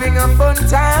 Everyone having a fun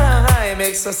time.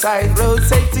 Exercise road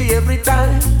safety every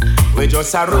time. We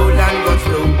just a roll and go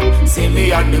through. See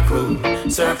me and the crew.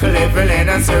 Circle every lane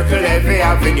and circle every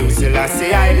avenue. Still I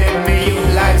say I let me you.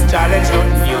 Life's challenge on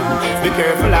you. Be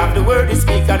careful of the word you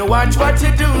speak and watch what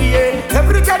you do, yeah.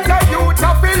 Every get a youth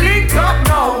have to link up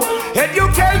now.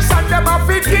 Education them have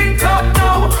to link up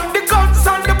now. The guns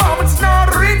and the bombs now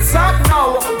rinse up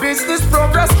now. Business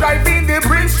progress driving the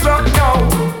bridge truck now.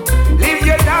 Live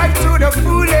your life to the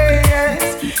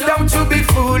fullest. Don't you be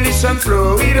foolish and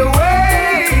throw it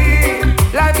away.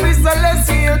 Life is a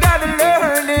lesson you gotta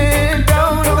learn it.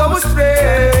 Don't go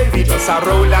astray. We just a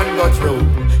roll and go through.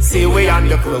 See we on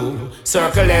the crew.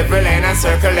 Circle every lane and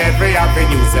circle every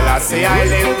avenue. Till I say I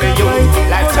live for you.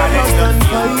 Life challenge done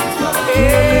you.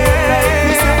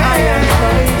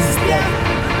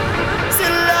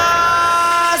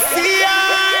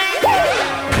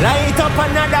 Light up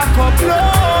another cup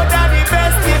load. And the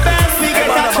best, we get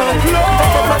a chunk load.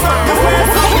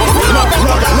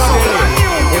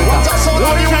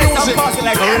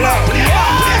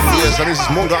 Yes, and this is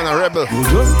Munga and a Rebel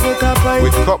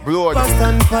with Cup Lord.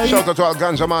 Shout out to all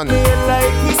ganja man.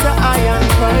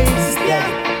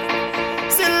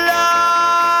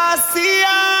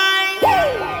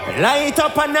 Light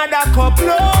up another cup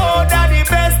load. And the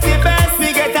best, we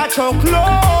get a chunk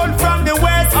load. From the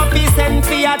west up east and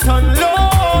for a ton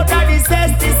load. And the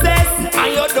zest,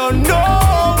 and you don't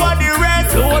know what the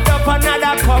rest. Load up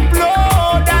another cup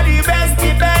load. And the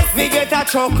best, we get a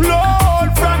truck load.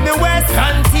 From the west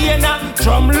container,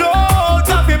 drum load.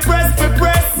 Up we press.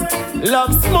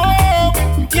 Love smoke,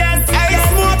 yes, I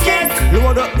smoke it.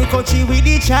 Load up the country with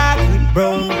the chocolate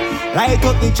brown. Light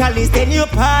up the chalice, then you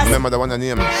pass. Remember the one that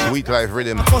name Sweet Life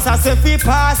Rhythm. Cause I say fi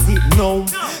pass it now.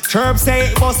 Chirp say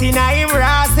it bust in a him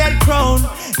rascal crown.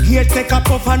 Here take a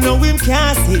puff and know him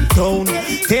can't sit down.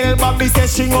 Tell Bobby say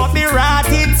string up the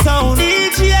rotted sound.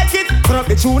 DJ kid, put up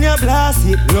the junior blast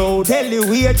it low. Tell the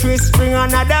waitress bring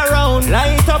another round.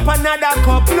 Light up another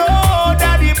cup load.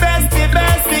 And the best,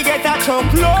 we get a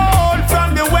truck load.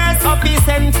 From the west up east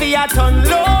and for a ton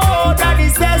load. And the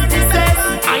says,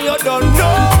 and you don't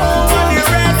know what the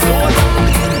rest load.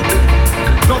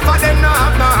 No for them no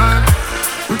have no heart.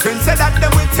 We can say that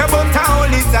them with your but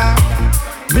all is that.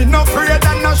 Me no afraid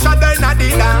and no shadow in a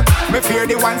dinner. Me fear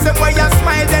the ones them where you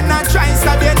smile then I try and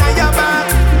stab you in your back.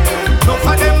 No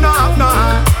for them no have no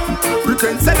heart. We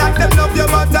can say that them love you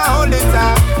but all is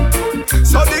that.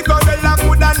 So the gorilla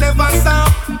coulda never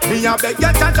stop. Me a beg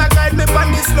your church guide me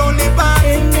on this lonely path.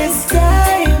 In this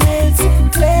time it's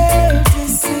clear to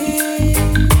see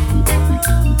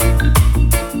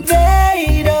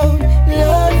they don't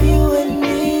love you and me.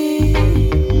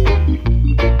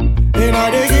 You know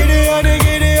the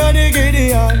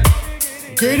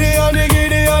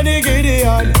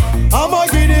Gideon. I'm a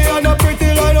Gideon, a pretty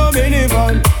like a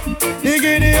minivan. The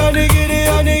Gideon. You know the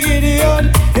Gideon.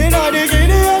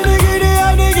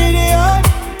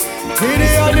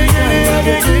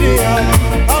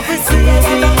 I'm a singer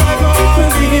and I'm a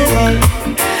Gideon.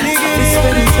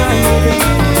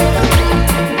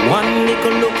 One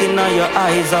little look in your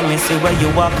eyes and me see where you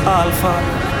walk all for.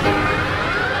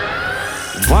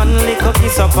 One little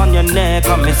kiss up on your neck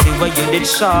and me see where you did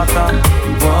shorter.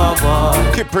 Whoa.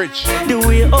 Keep rich. The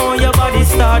way all your body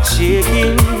start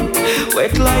shaking,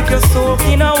 wet like you're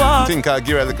soaking a water. Think I'll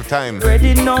give her a little time.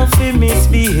 Ready now for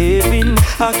misbehaving.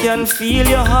 I can feel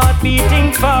your heart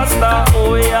beating faster.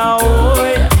 Oh yeah.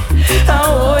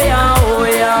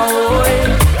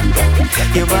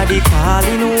 Your body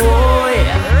calling, oh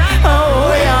yeah.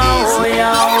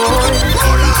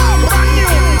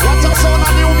 What's up, son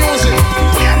of new music?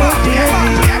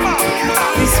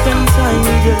 We spend time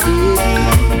with your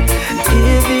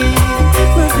baby.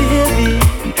 My baby.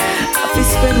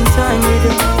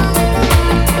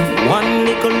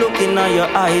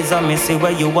 eyes and me see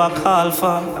where you are call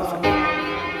for.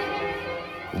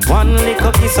 One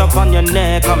little kiss up on your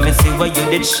neck and me see where you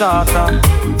did shorter.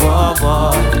 Whoa,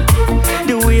 whoa.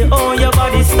 The way all your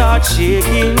body start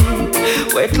shaking,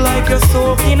 wet like you're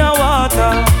soaking in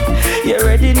water. You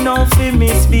ready now for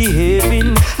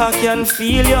misbehaving? I can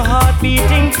feel your heart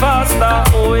beating faster.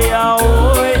 Oh yeah,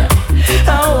 oh yeah,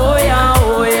 oh yeah,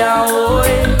 oh yeah, oh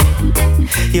yeah.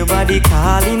 Your body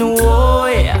calling, oh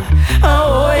yeah,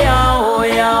 oh yeah, oh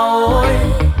yeah, oh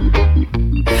yeah,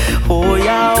 oh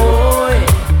yeah, oh yeah.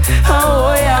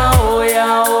 Oh yeah, oh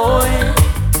yeah, oh yeah.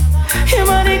 Your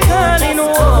body calling, oh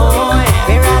yeah.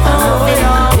 We're at the moving,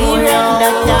 we run the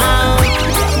town.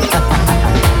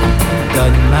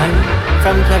 Gunman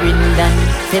from Clarendon,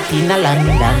 stepping in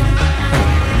London.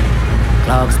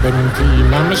 Clocks them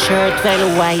clean on my shirt, well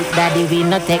white. Daddy, we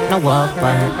no take no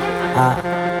weapon.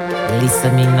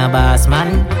 Listen me na boss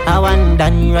man, I want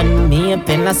done run me up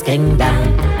in a skeng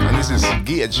down. And this is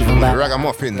Gage,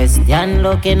 Ragamuffin. Christian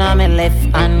looking on my left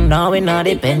and now we know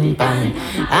the pen pan.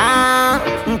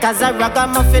 Cause a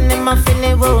ragamuffin in muffin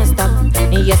it won't stop.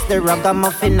 Yes, the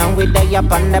ragamuffin and we day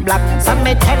up on the block. Some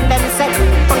may tell them say,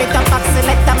 pull it up,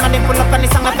 select them and they pull up on the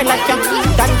song I feel like you.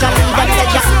 Ganja lead and they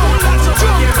just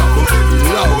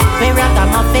we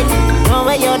ragamuffin, know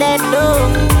where you dead do.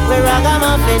 We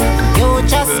ragamuffin, you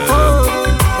just fool.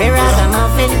 We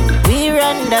ragamuffin, we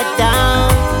run the town.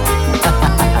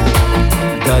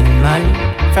 Gunman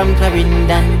from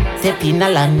Clarendon, stepping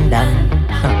in London.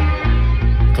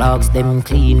 Clocks them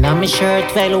clean on my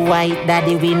shirt, well white.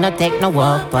 Daddy, we no take no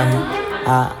weapon.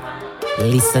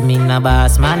 Listen me na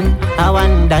boss man, I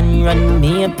want done run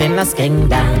me up in a skeng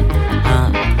down.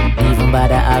 Even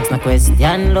Badda ask my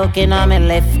question, looking on my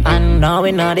left and now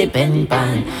we know the pen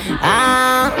pan.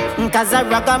 Cause a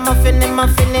ragamuffin in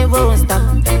muffin it won't stop.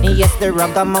 Yes, the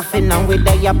ragamuffin and we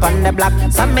day up on the block.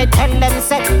 Some may tell them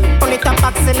say, pull it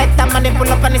up, select them and they pull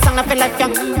up on the song I feel like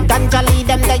young. Ganja lead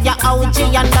them, they are OG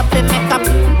and up in makeup.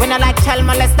 When I like child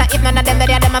molester, if none of them,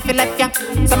 they are them I feel like young.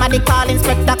 Somebody call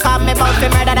inspector, call me about to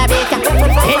murder the bacon.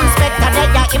 Inspector, they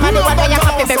are him and the one they are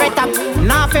copy for it up.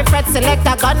 Now for Fred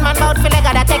selector, gunman out for leg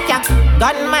of the take ya.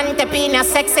 Gunman tapping a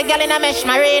sexy girl in a mesh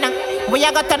marina. We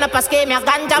a go turn up a scheme, ya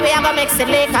ganja, we a go mix it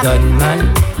later.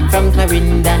 Gunman from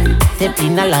Clarendon,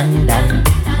 stepping in London.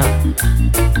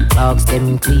 Clocks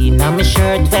them clean on my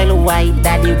shirt, well white.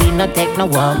 Daddy, we no take no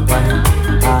weapon.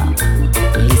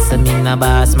 Listen me na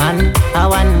boss man, I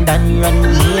want done run me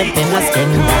up in a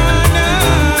skin down.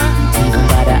 Even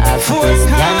Badda ask a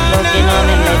question, looking on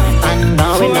the left and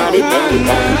now we know the thing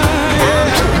down.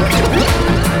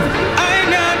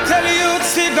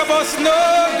 No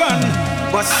gun,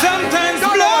 but sometimes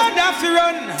blood have to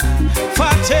run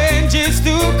for changes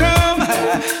to come.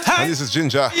 And this is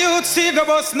Ginger. You'd see the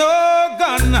boss no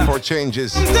gun for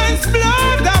changes. Sometimes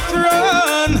blood have to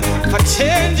run for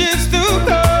changes to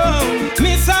come.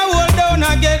 Miss I hold down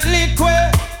I get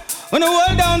liquid. When I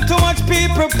hold down too much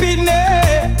people pin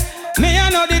me I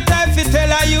know the type to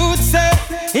tell a youth say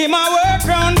he my work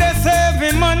round this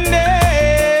every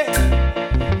Monday.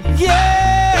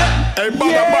 Yeah. Hey,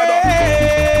 Badda.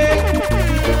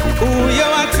 Who you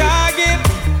a target?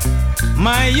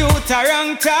 My youth a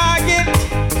wrong target.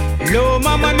 Low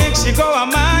mama make she go a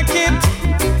market.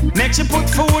 Make she put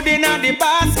food in the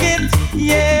basket.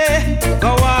 Yeah,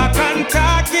 go walk and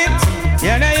talk it.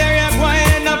 Yeah, now you're going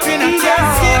to end up in a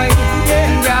casket.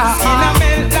 Yeah, skin a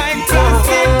melt like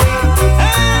plastic.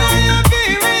 And you be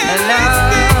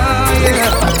realistic.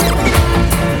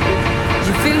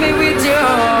 You fill me with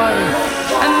joy.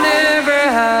 I never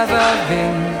have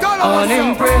been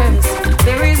unimpressed.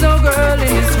 There is no girl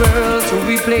in this world to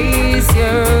replace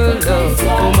your love.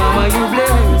 Oh mama, you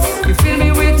bless. You fill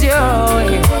me with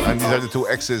joy. And these are the two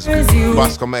X's,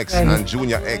 Bascom X and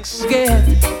Junior X,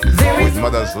 with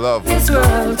Mother's Love. This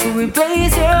world to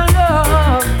replace your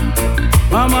love.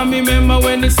 Mama, me remember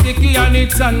when it's sticky and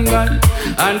it's sandbag,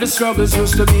 and the struggles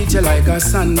used to beat you like a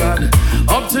sandbag.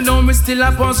 Up to now, me still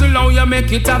a puzzle how you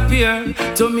make it appear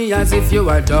to me as if you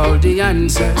had all the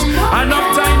answers.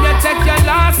 Enough time you take your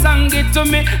loss and give to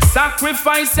me.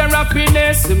 Sacrifice your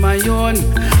happiness in my own.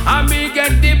 And me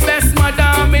get the best,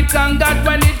 madam. Me thank God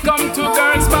when it come to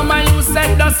girls. Mama, you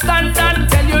set the standard,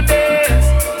 tell you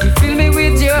this. You fill me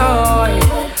with joy.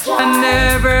 I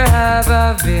never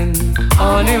have been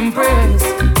unimpressed.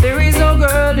 There is no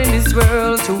girl in this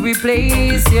world to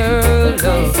replace your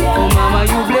love. Oh mama,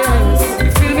 you bless.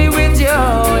 You fill me with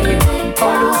joy.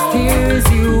 All those tears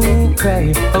you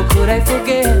cry, how could I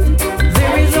forget?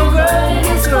 There is no girl in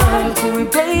this world to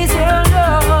replace your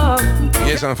love.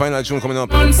 Yes, Yes, and final tune coming up.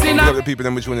 Look at the people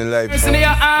that are tuning live. And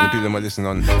the people that are listening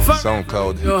on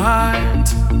SoundCloud.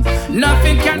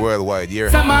 Worldwide,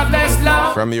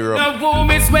 yeah. From Europe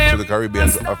to the Caribbean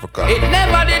to Africa. It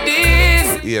never did this.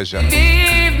 Asia.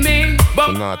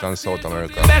 To North and South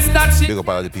America. Big up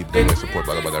all of the people that support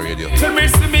Badda Radio.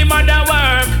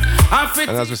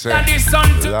 And as we said,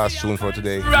 the last tune for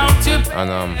today.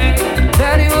 And I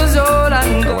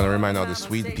want to remind all the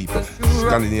Sweden people,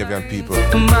 Scandinavian people.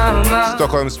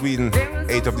 Stockholm, Sweden,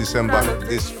 8th of December,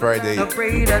 this Friday.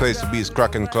 The place to be is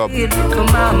Kraken Club.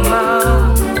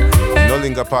 No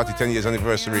Linger Party 10 years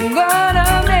anniversary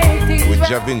with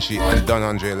Ja Vinci and Don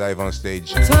Andre live on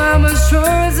stage.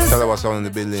 Talawa sound in the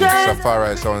building,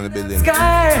 Safari sound in the building.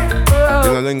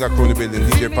 The No Linger crew in the building,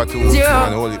 DJ Patu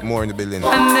and Hold It More in the building.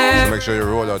 So make sure you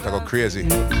roll out, I go crazy.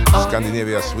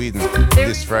 Scandinavia, Sweden,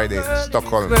 this Friday,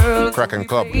 Stockholm, Kraken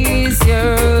Club.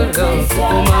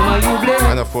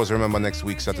 And of course, remember next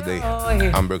week, Saturday,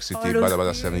 Hamburg City,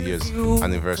 Badda 7 years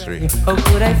anniversary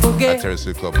at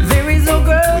Terrace Club with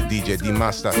DJ D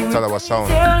Master, Talawa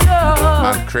Sound,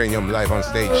 and Cranium live on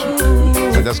stage.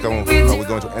 So that's how we're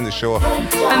going to end the show.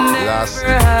 Last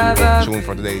tune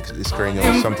for today is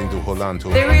Cranium, something to hold on to.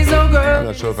 I'm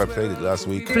not sure if I played it last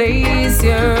week.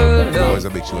 It was a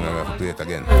big tune, and I have to play it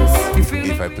again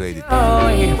if I played it.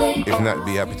 If not,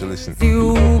 be happy to listen.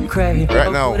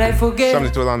 Right now,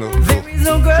 something to hold on to.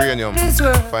 Cranium,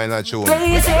 final tune.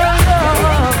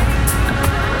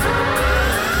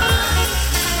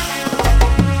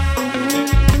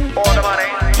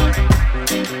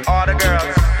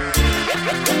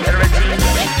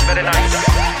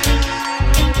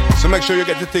 So make sure you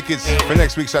get the tickets for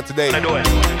next week Saturday.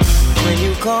 When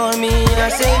you call me, I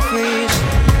say freeze.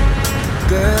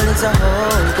 Girl, it's a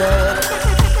hold up.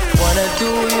 Wanna do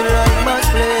you like my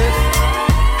split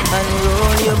and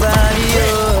roll your body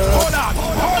up.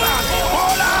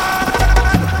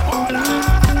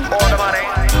 All the money,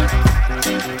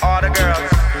 all the girls,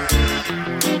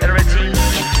 everything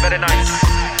very nice.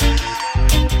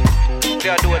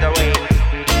 You do it the way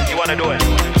you wanna do it.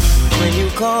 When you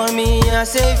call me, I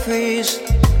say freeze.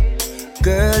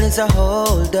 Girl, it's a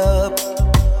hold up.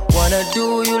 Wanna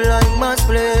do you like my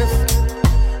spliff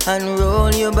and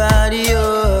roll your body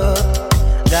up.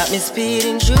 Got me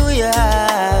speeding through your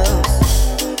house.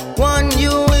 Want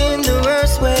you in the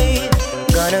worst way.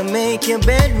 Gonna make your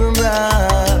bedroom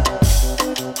rock.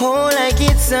 Oh, like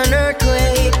it's an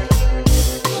earthquake.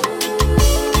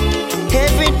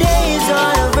 Every day is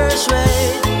on a verse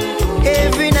rate.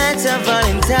 Every night's a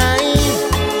Valentine.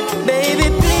 Baby,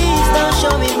 please don't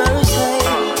show me mercy.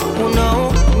 Oh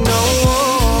no, no.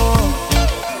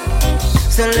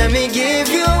 So let me give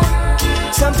you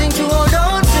something to hold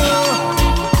on to.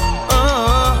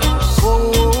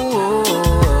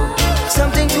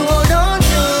 Something to hold on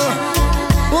to.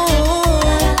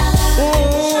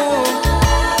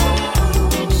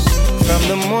 From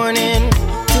the morning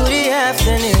to the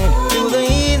afternoon to the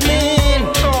evening.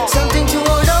 Something to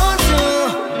hold on to.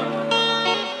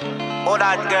 Oh,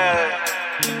 that girl,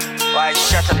 why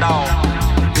shut it down?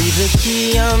 Leave the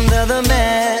key under the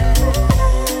mat,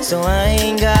 so I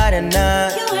ain't got a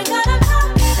knock.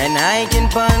 And I can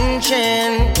punch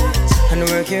in and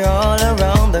work you all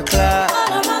around the clock.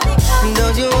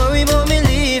 Don't you worry about me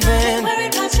leaving,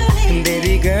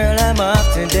 baby girl, I'm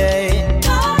off today.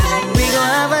 We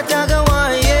gon' have a tug of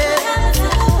war, yeah.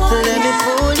 Let me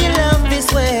pull your love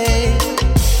this way.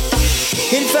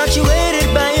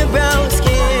 Infatuated by your brown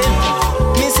skin,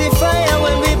 missy fire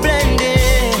when we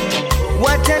blending.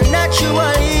 What a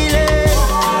natural healing.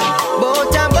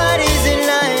 Both our bodies in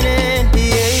lining.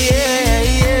 Yeah, yeah,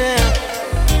 yeah.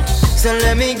 So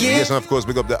let me give. Yes, and of course,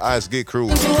 big up the Ice Gate crew.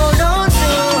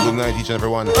 Good night, each and every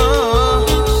one.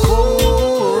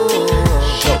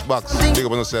 Shoutbox, big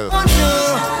up on yourself.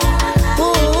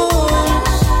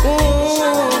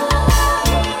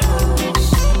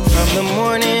 From the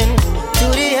morning to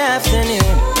the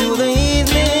afternoon to the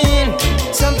evening,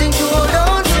 something to hold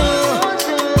on to.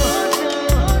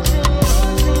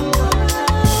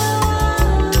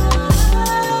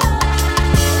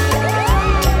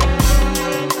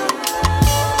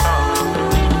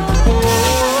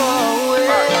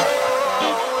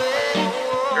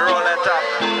 Roll it up,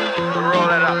 roll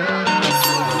it up.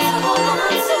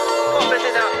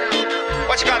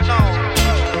 What you got now?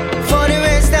 For the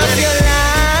rest of your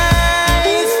life.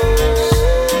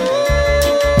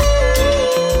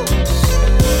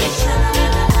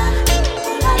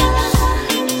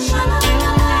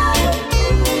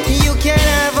 You can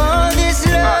have all this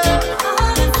love.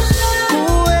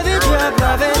 Ooh, every drop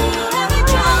of it.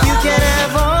 You can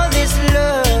have all this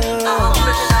love.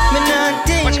 Me not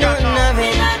take none of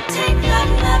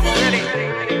it.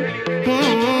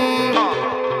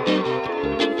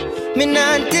 Me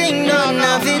not think none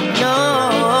of it, no.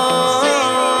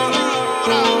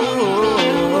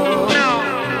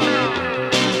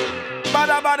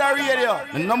 Badda Radio,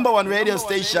 the #1 radio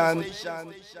station.